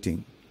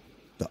creating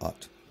the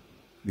art.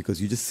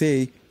 Because you just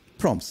say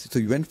prompts. So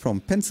you went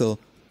from pencil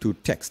to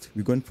text.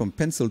 We went from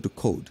pencil to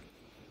code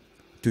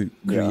to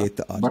create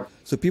the art.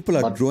 So people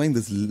are drawing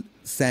this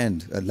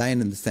a line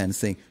in the sand,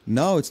 saying,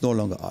 now it's no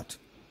longer art.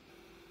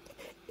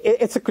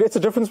 It's a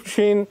difference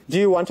between, do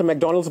you want a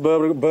McDonald's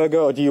burger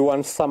or do you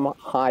want some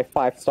high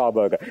 5-star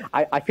burger?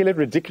 I feel it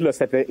ridiculous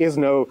that there is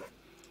no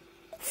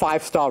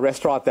 5-star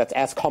restaurant that's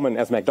as common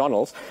as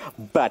McDonald's,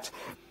 but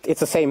it's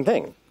the same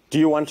thing. Do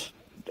you want?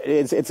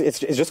 It's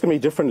just going to be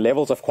different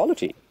levels of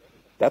quality.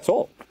 That's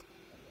all.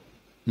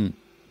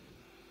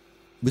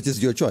 Which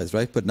is your choice,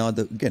 right? But now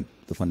the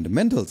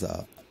fundamentals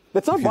are.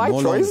 That's not my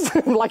choice.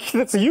 Like,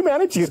 it's a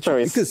humanity's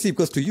choice.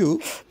 Because to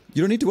you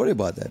don't need to worry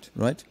about that,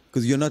 right?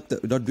 Because you're not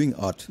doing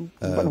art.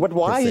 But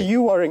why are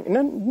you worrying?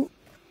 No,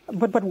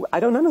 but I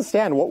don't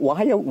understand.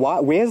 Why?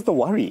 Where's the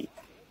worry?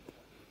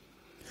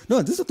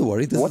 No, this is the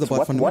worry. This is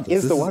about fundamentals. What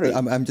is the worry?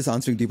 I'm just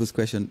answering Deepa's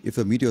question. If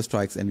a meteor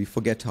strikes and we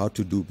forget how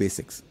to do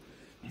basics,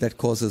 that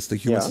causes the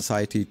human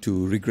society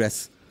to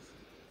regress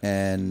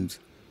and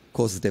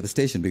causes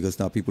devastation, because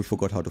now people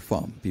forgot how to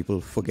farm.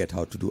 People forget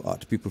how to do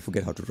art. People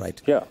forget how to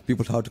write.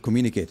 People how to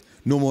communicate.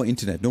 No more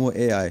internet. No more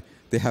AI.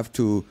 They have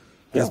to.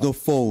 There's no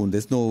phone.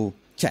 There's no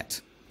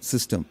chat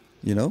system.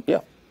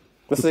 Yeah.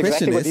 This is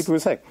exactly what Deepa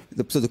was saying.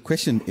 So the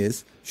question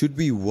is, should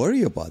we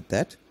worry about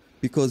that?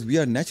 Because we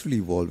are naturally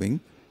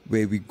evolving,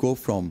 where we go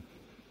from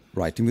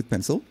writing with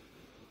pencil,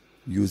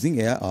 using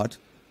AI art,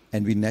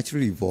 and we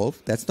naturally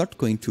evolve, that's not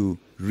going to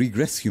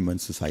regress human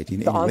society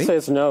in any way. The answer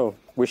is no.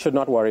 We should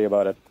not worry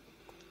about it.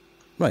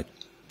 Right.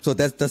 So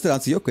does that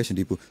answer your question,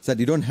 Deepu? So that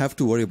you don't have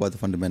to worry about the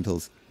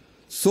fundamentals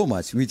so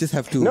much. We just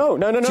have to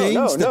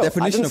change the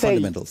definition of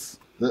fundamentals.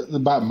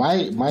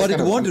 But it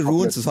won't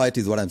ruin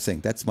society is what I'm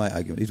saying. That's my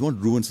argument. It won't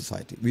ruin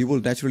society. We will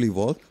naturally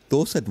evolve.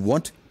 Those that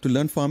want to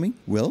learn farming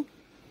will.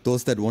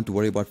 Those that want to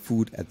worry about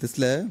food at this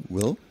layer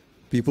will.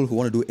 People who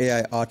want to do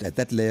AI art at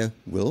that layer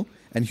will.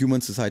 And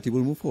human society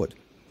will move forward.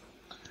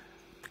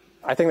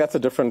 I think that's a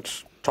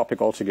different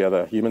topic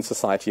altogether. Human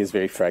society is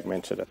very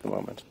fragmented at the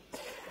moment.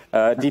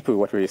 Deepu,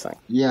 what were you saying?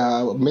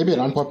 Yeah, maybe an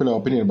unpopular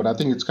opinion, but I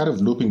think it's kind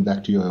of looping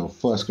back to your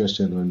first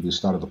question when we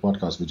started the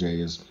podcast, Vijay,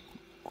 is,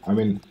 I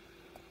mean,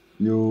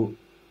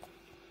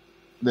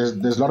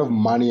 there's a lot of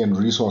money and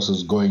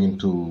resources going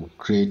into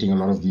creating a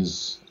lot of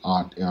these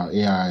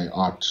AI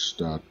art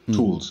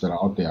tools that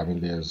are out there. I mean,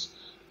 there's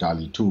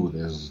DALL-E 2,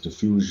 there's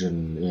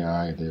Diffusion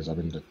AI, there's,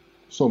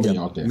 so many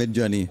out there.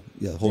 Midjourney,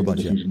 a whole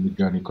bunch.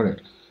 Midjourney,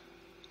 correct.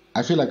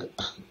 I feel like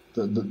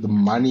the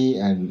money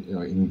and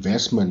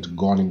investment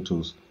gone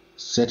into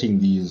setting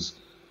these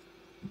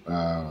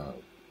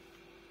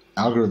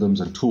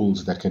algorithms and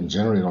tools that can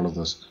generate all of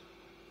this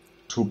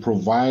to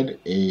provide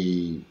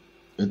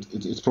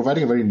it's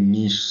providing a very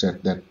niche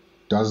set that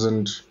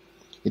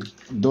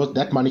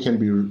that money can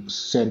be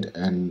sent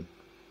and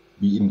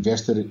be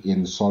invested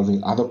in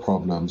solving other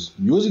problems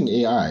using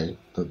AI,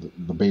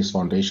 the base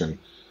foundation,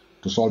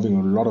 to solving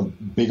a lot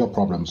of bigger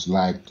problems,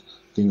 like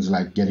things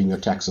like getting your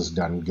taxes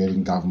done,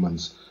 getting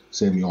governments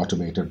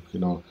semi-automated,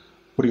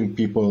 putting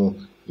people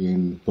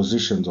in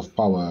positions of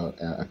power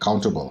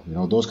accountable.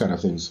 Those kind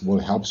of things will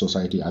help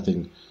society, I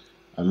think,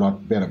 a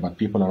lot better. But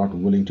people are not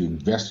willing to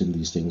invest in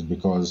these things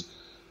because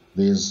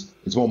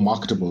it's more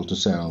marketable to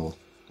sell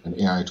an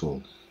AI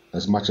tool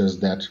as much as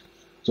that.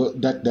 So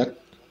the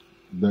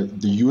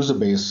user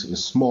base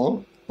is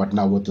small, but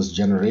now with this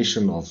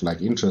generation of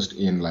interest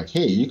in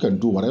hey, you can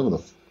do whatever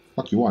the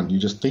fuck you want. You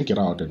just think it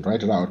out and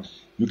write it out.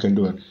 You can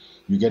do it.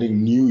 You're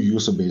getting new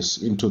user base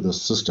into the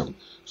system.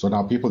 So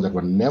now people that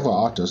were never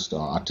artists or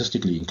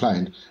artistically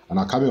inclined are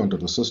now coming onto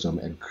the system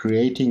and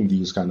creating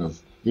these kind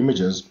of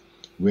images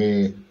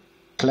where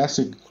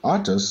classic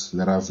artists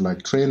that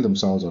have trained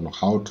themselves on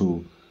how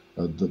to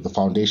the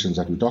foundations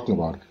that we're talking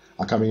about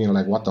are coming in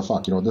what the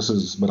fuck, this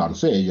is but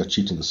unfair, you're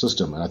cheating the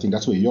system. And I think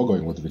that's where you're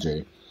going with,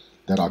 Vijay,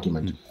 that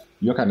argument.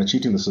 You're kind of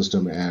cheating the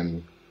system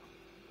and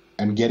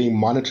getting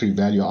monetary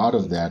value out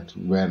of that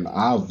when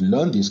I've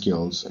learned these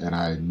skills and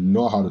I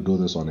know how to do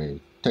this on a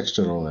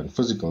textural and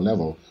physical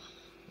level.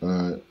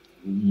 And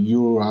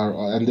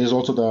there's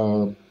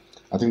also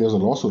I think there's a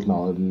lawsuit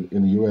now in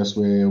the US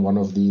where one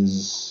of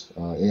these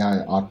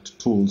AI art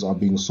tools are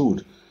being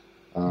sued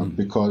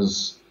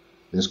because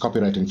there's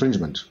copyright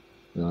infringement.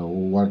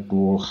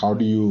 How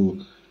do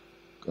you,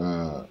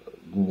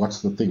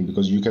 what's the thing?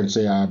 Because you can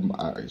say,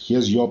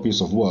 here's your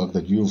piece of work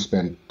that you've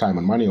spent time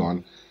and money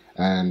on,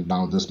 and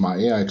now my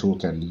AI tool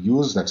can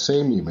use that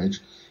same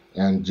image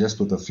and just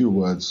with a few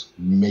words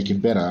make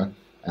it better,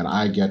 and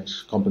I get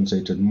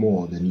compensated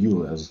more than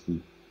you as the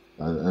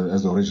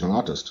original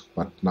artist.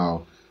 But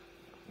now,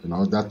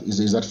 that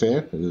is that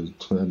fair?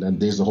 And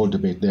there's the whole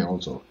debate there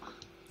also.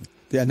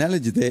 The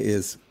analogy there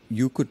is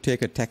you could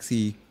take a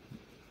taxi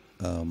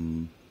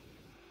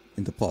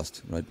in the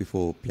past, right,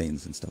 before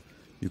planes and stuff.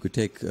 You could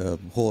take a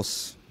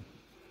horse,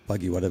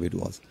 buggy, whatever it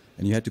was,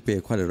 and you had to pay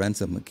quite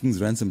a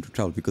king's ransom to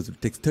travel because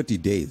it takes 30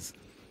 days,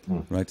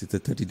 right? It's a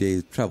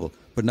 30-day travel.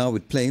 But now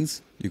with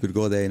planes, you could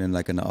go there in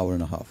an hour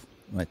and a half,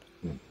 right?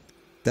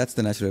 That's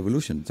the natural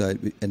evolution. So,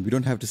 and we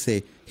don't have to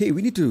say, hey,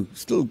 we need to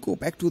still go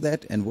back to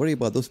that and worry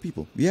about those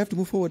people. We have to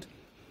move forward.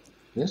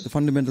 Yes. The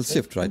fundamental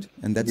shift, right?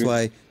 And that's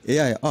why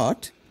AI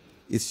art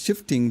is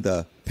shifting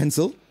the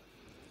pencil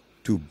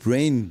to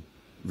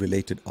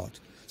brain-related art.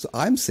 So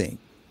I'm saying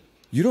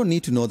you don't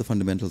need to know the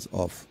fundamentals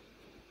of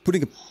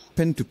putting a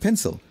pen to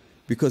pencil,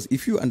 because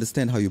if you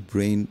understand how your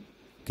brain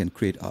can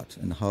create art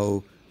and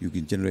how you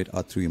can generate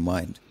art through your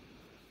mind,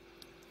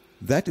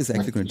 that is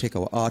actually going to take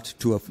our art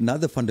to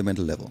another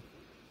fundamental level.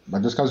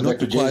 But this comes back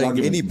to Jay's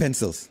argument. Any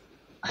pencils.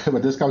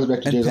 But this comes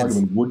back to Jay's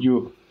argument.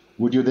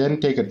 Would you then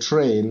take a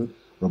train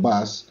or a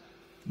bus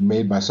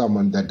made by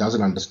someone that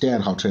doesn't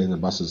understand how trains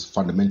and buses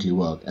fundamentally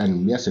work?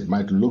 And yes, it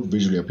might look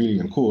visually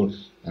appealing and cool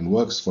and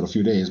works for a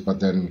few days, but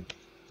then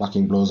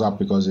fucking blows up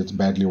because it's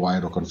badly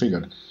wired or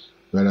configured.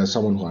 Whereas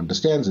someone who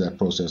understands that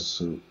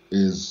process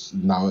it's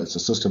a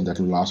system that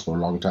will last for a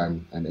long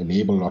time and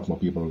enable a lot more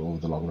people over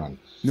the long run.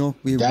 No,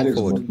 we move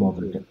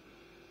forward.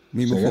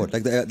 We move forward.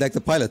 Like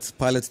the pilots.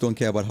 Pilots don't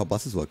care about how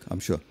buses work, I'm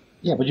sure.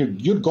 Yeah, but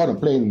you'd got a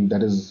plane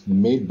that is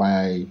made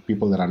by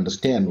people that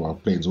understand how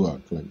planes work,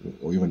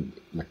 or even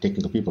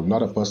technical people,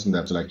 not a person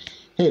that's like,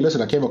 hey,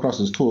 listen, I came across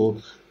this tool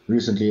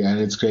recently and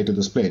it's created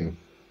this plane.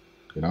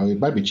 It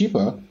might be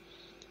cheaper,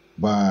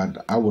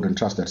 but I wouldn't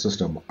trust that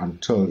system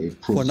until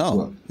it proves to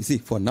work. You see,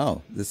 for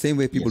now, the same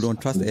way people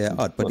don't trust AI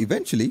art, but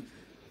eventually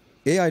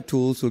AI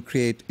tools will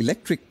create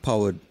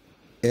electric-powered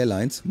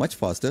airlines much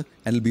faster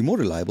and it'll be more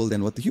reliable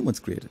than what the humans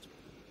created.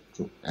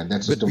 And that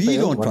But system we fails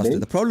don't one trust day. it.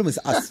 The problem is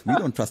us. We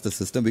don't trust the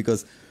system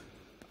because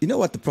you know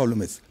what the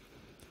problem is?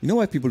 You know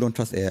why people don't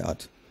trust AI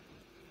art?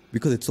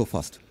 Because it's so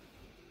fast.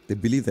 They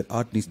believe that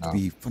art needs to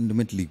be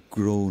fundamentally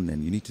grown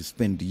and you need to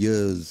spend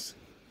years.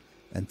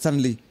 And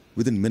suddenly,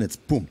 within minutes,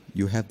 boom,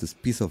 you have this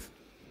piece of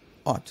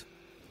art.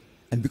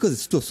 And because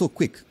it's so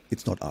quick,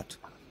 it's not art.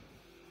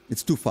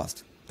 It's too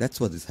fast. That's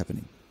what is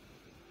happening.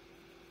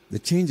 The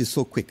change is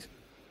so quick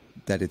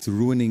that it's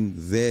ruining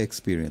their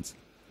experience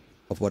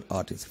of what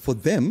art is. For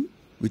them,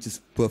 which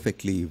is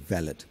perfectly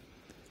valid.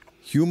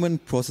 Human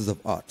process of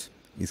art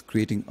is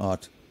creating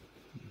art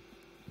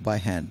by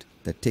hand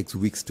that takes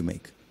weeks to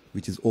make,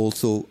 which is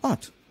also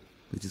art,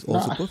 which is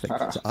also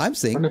perfect. So I'm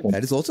saying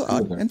that is also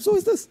art, and so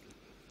is this.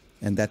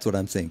 And that's what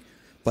I'm saying.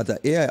 But the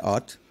AI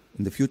art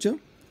in the future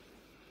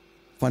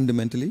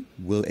fundamentally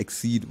will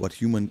exceed what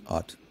human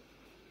art.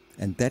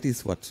 And that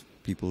is what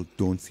people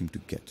don't seem to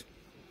get.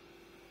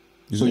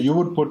 So you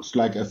would put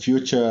like a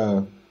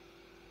future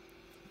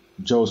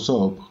Joe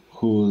Soap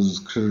who's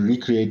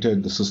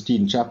recreated the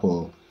Sistine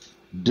Chapel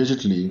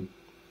digitally,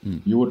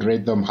 you would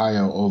rate them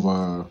higher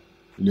over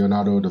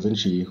Leonardo da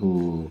Vinci,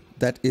 who...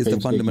 That is the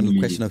fundamental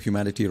question of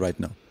humanity right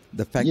now.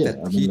 The fact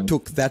that he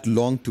took that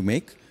long to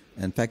make,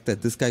 and the fact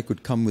that this guy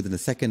could come within a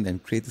second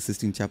and create the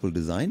Sistine Chapel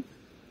design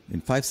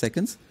in 5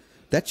 seconds,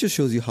 that just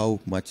shows you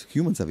how much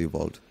humans have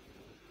evolved.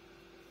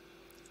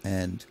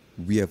 And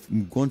we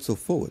have gone so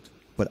forward.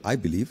 But I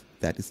believe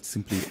that is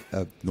simply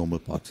a normal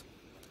part.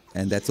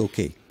 And that's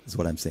okay, is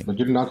what I'm saying. But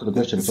you didn't answer the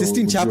question. The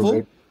Sistine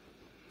Chapel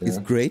is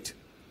great,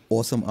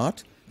 awesome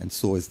art, and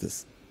so is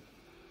this.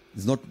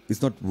 It's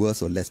not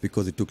worse or less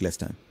because it took less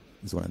time,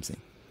 is what I'm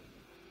saying.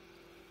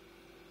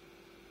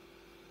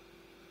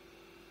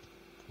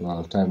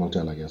 Well, time will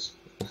tell, I guess.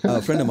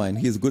 A friend of mine,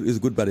 he's a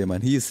good buddy of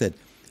mine, he said,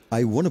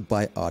 I want to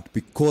buy art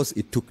because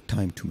it took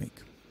time to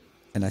make.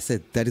 And I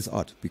said, that is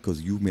art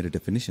because you made a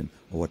definition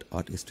of what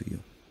art is to you.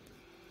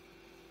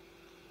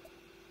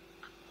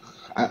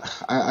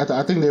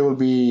 I think there will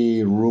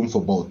be room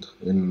for both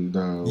in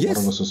the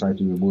whatever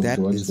society we move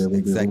towards. There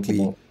will be room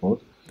for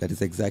both. That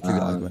is exactly the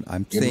argument.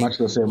 I'm in saying much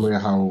the same way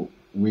how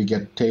we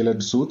get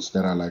tailored suits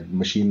that are like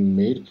machine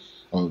made,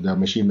 or they're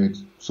machine made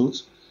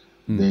suits.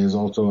 There's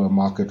also a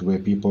market where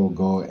people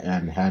go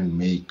and hand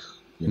make,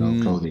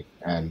 clothing,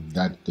 and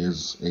that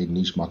is a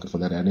niche market for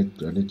that,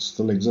 and it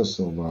still exists.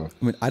 I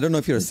mean, I don't know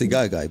if you're a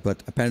cigar guy,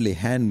 but apparently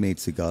handmade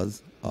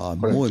cigars are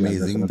more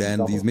amazing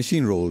than these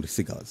machine rolled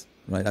cigars,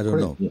 right? I don't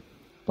know. Yeah.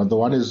 But the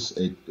one is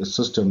a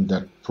system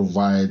that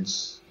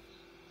provides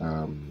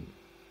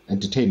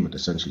entertainment,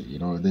 essentially.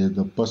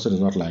 The person is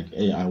not like,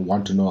 hey, I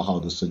want to know how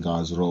the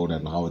cigar is rolled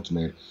and how it's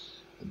made.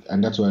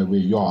 And that's where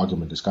your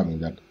argument is coming,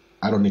 that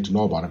I don't need to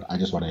know about it. I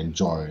just want to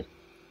enjoy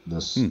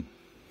this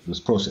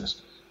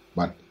process.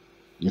 But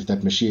if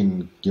that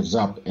machine gives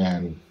up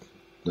and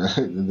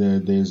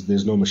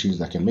there's no machines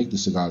that can make the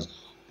cigars,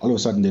 all of a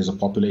sudden there's a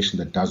population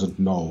that doesn't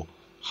know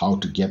how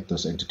to get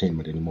this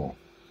entertainment anymore.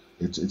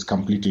 It's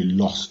completely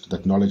lost.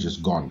 That knowledge is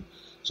gone.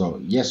 So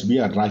yes, we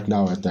are right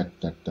now at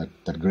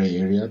that gray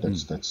area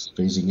that's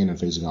phasing in and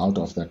phasing out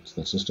of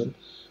that system.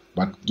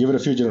 But give it a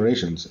few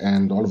generations,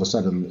 and all of a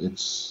sudden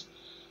it's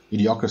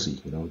Idiocracy.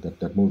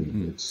 That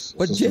movie.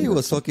 But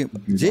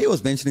Jay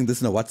was mentioning this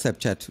in a WhatsApp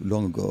chat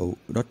long ago,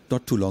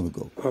 not too long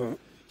ago.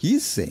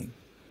 He's saying,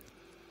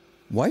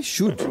 why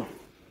should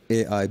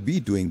AI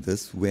be doing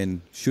this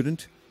when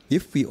shouldn't?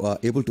 If we are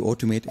able to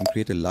automate and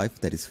create a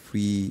life that is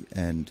free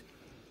and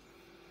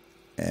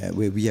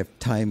where we have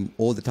time,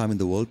 all the time in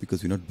the world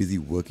because we're not busy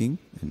working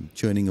and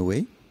churning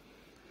away,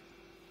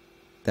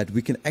 that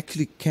we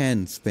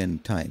can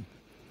spend time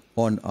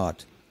on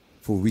art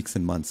for weeks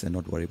and months and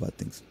not worry about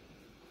things.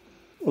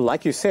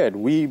 Like you said,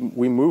 we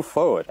move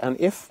forward. And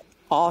if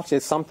art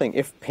is something,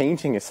 if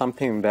painting is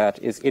something that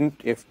is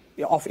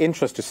of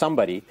interest to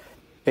somebody,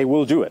 they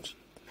will do it.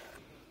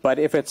 But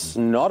if it's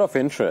not of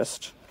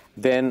interest,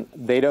 then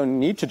they don't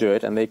need to do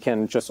it, and they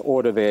can just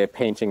order their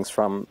paintings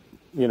from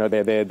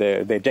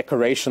their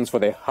decorations for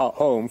their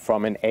home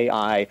from an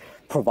AI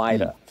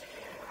provider.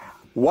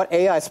 What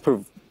AI is,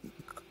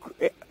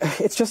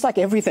 it's just like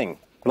everything.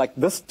 Like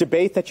this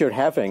debate that you're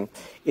having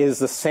is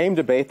the same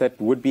debate that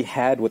would be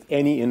had with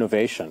any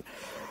innovation.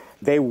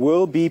 There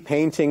will be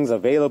paintings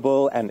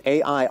available, and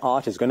AI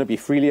art is going to be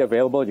freely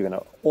available. You're going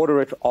to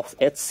order it off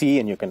Etsy,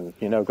 and you can,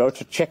 go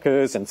to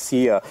Checkers and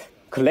see a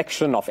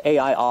collection of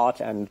AI art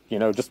and,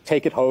 just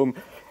take it home.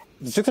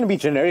 It's just going to be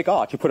generic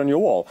art you put on your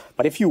wall.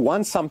 But if you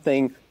want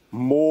something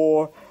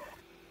more,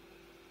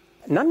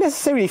 not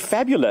necessarily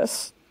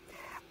fabulous,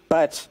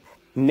 but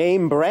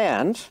name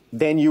brand,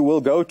 then you will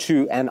go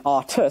to an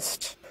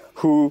artist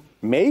who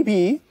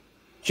maybe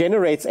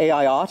generates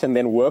AI art and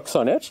then works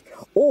on it,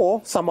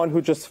 or someone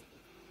who just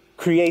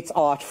creates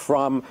art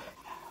from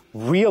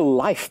real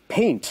life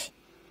paint.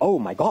 Oh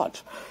my God.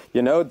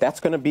 That's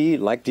going to be,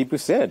 like Deepu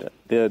said,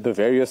 the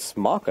various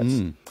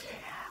markets.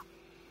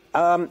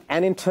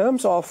 And in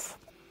terms of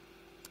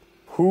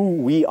who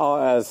we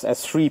are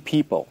as free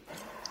people,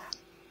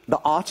 the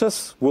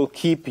artists will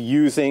keep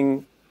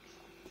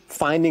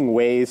finding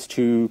ways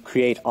to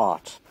create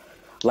art.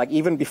 like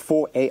even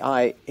before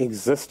AI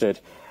existed,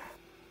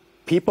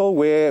 people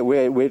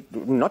were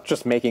not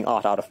just making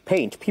art out of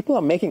paint. People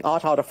are making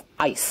art out of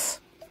ice.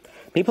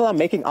 People are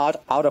making art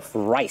out of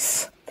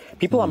rice.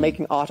 People are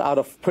making art out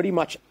of pretty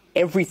much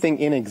everything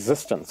in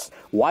existence.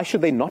 Why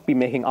should they not be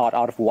making art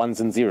out of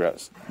ones and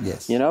zeros?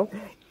 Yes. You know,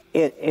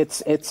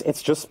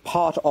 it's just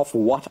part of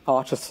what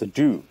artists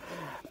do.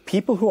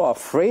 People who are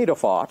afraid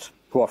of art,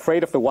 who are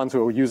afraid of the ones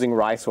who are using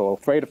rice or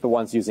afraid of the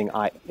ones using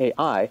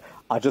AI,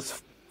 are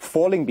just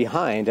falling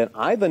behind and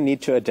either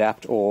need to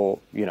adapt or,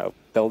 you know,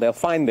 they'll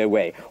find their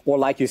way. Or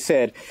like you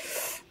said,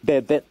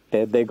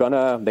 they're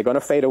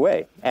gonna fade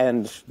away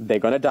and they're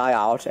gonna die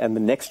out, and the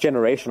next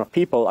generation of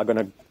people are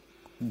gonna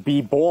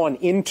be born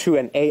into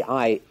an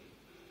AI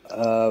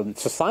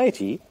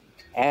society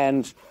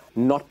and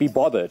not be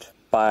bothered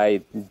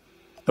by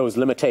those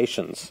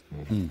limitations.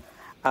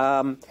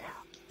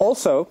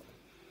 Also,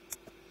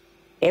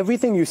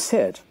 everything you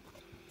said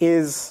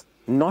is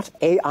not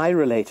AI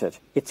related;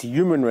 it's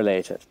human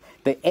related.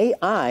 The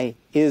AI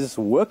is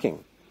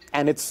working.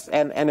 And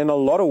in a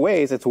lot of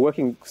ways, it's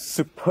working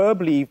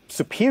superbly,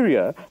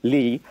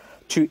 superiorly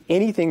to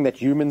anything that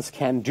humans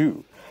can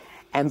do.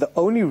 And the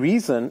only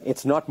reason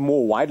it's not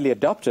more widely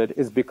adopted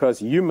is because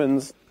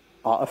humans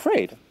are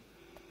afraid.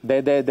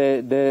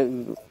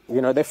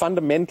 They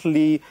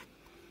fundamentally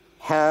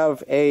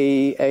have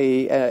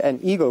an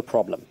ego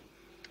problem.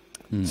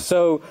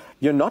 So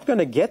you're not going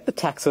to get the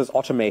taxes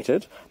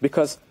automated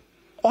because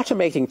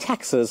automating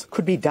taxes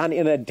could be done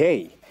in a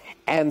day.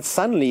 And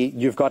suddenly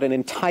you've got an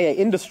entire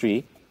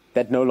industry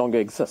that no longer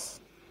exists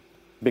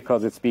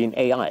because it's been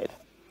AI'd.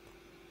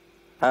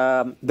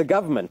 The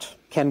government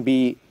can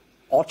be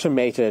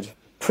automated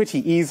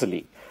pretty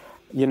easily.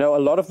 You know, a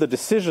lot of the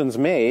decisions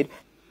made,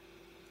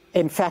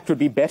 in fact, would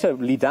be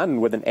betterly done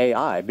with an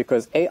AI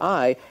because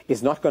AI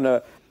is not going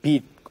to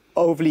be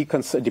overly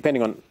concerned,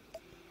 depending on,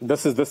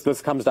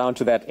 this comes down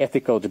to that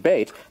ethical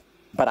debate.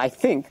 But I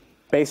think,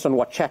 based on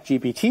what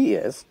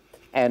ChatGPT is,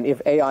 and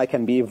if AI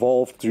can be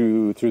evolved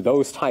through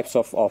those types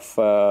of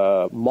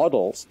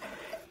models,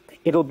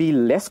 it'll be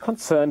less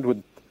concerned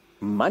with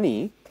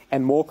money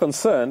and more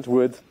concerned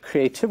with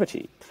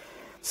creativity.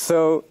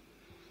 So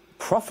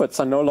profits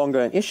are no longer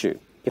an issue.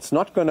 It's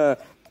not going to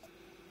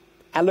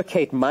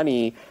allocate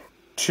money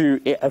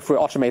to, if we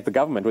automate the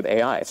government with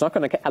AI, it's not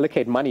going to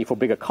allocate money for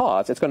bigger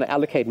cars. It's going to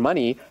allocate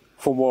money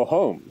for more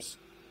homes,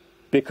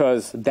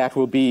 because that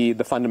will be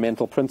the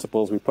fundamental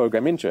principles we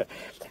program into it.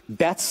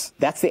 That's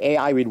the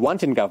AI we'd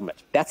want in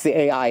government. That's the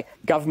AI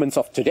governments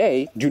of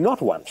today do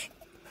not want.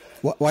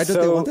 Why don't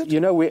they want it? You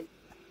know,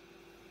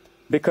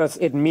 because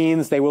it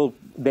means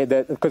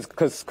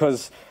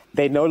because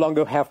they no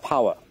longer have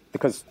power.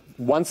 Because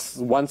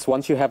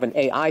once you have an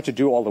AI to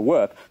do all the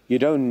work, you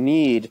don't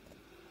need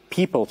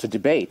people to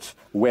debate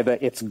whether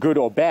it's good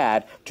or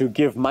bad to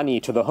give money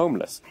to the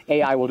homeless.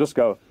 AI will just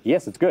go,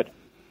 yes, it's good.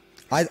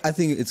 I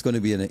think it's going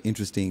to be an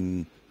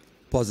interesting,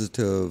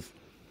 positive,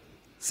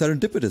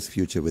 serendipitous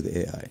future with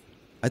AI.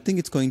 I think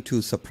it's going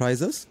to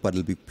surprise us, but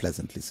it'll be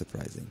pleasantly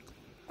surprising.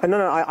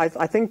 No,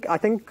 I think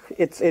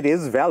it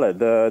is valid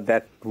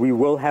that we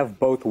will have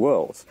both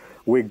worlds.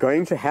 We're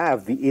going to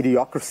have the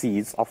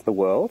idiocracies of the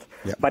world,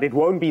 but it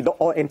won't be the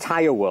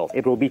entire world.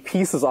 It will be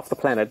pieces of the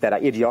planet that are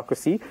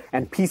idiocracy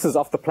and pieces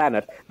of the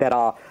planet that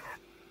are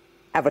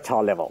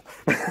Avatar level.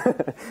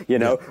 You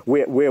know,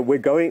 we're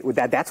going,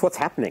 that's what's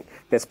happening.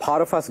 There's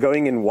part of us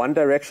going in one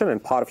direction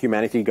and part of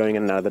humanity going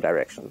in another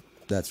direction.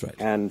 That's right.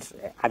 And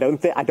I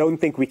don't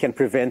think we can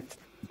prevent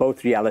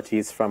both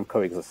realities from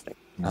coexisting.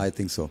 I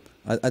think so.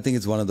 I think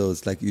it's one of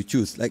those, like, you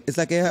choose, like, it's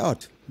like AI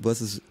art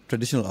versus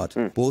traditional art.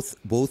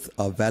 Both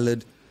are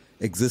valid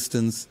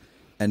existence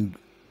and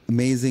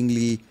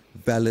amazingly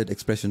valid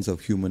expressions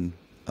of human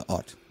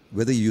art.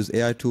 Whether you use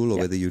AI tool or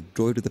whether you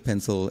draw it with a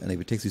pencil, and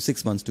if it takes you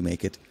 6 months to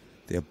make it,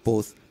 they are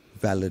both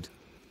valid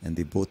and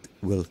they both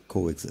will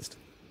coexist.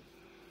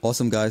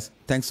 Awesome, guys.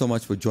 Thanks so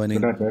much for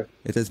joining.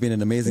 It has been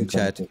an amazing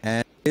chat.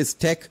 And it's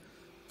Tech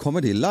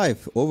Comedy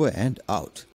Life, over and out.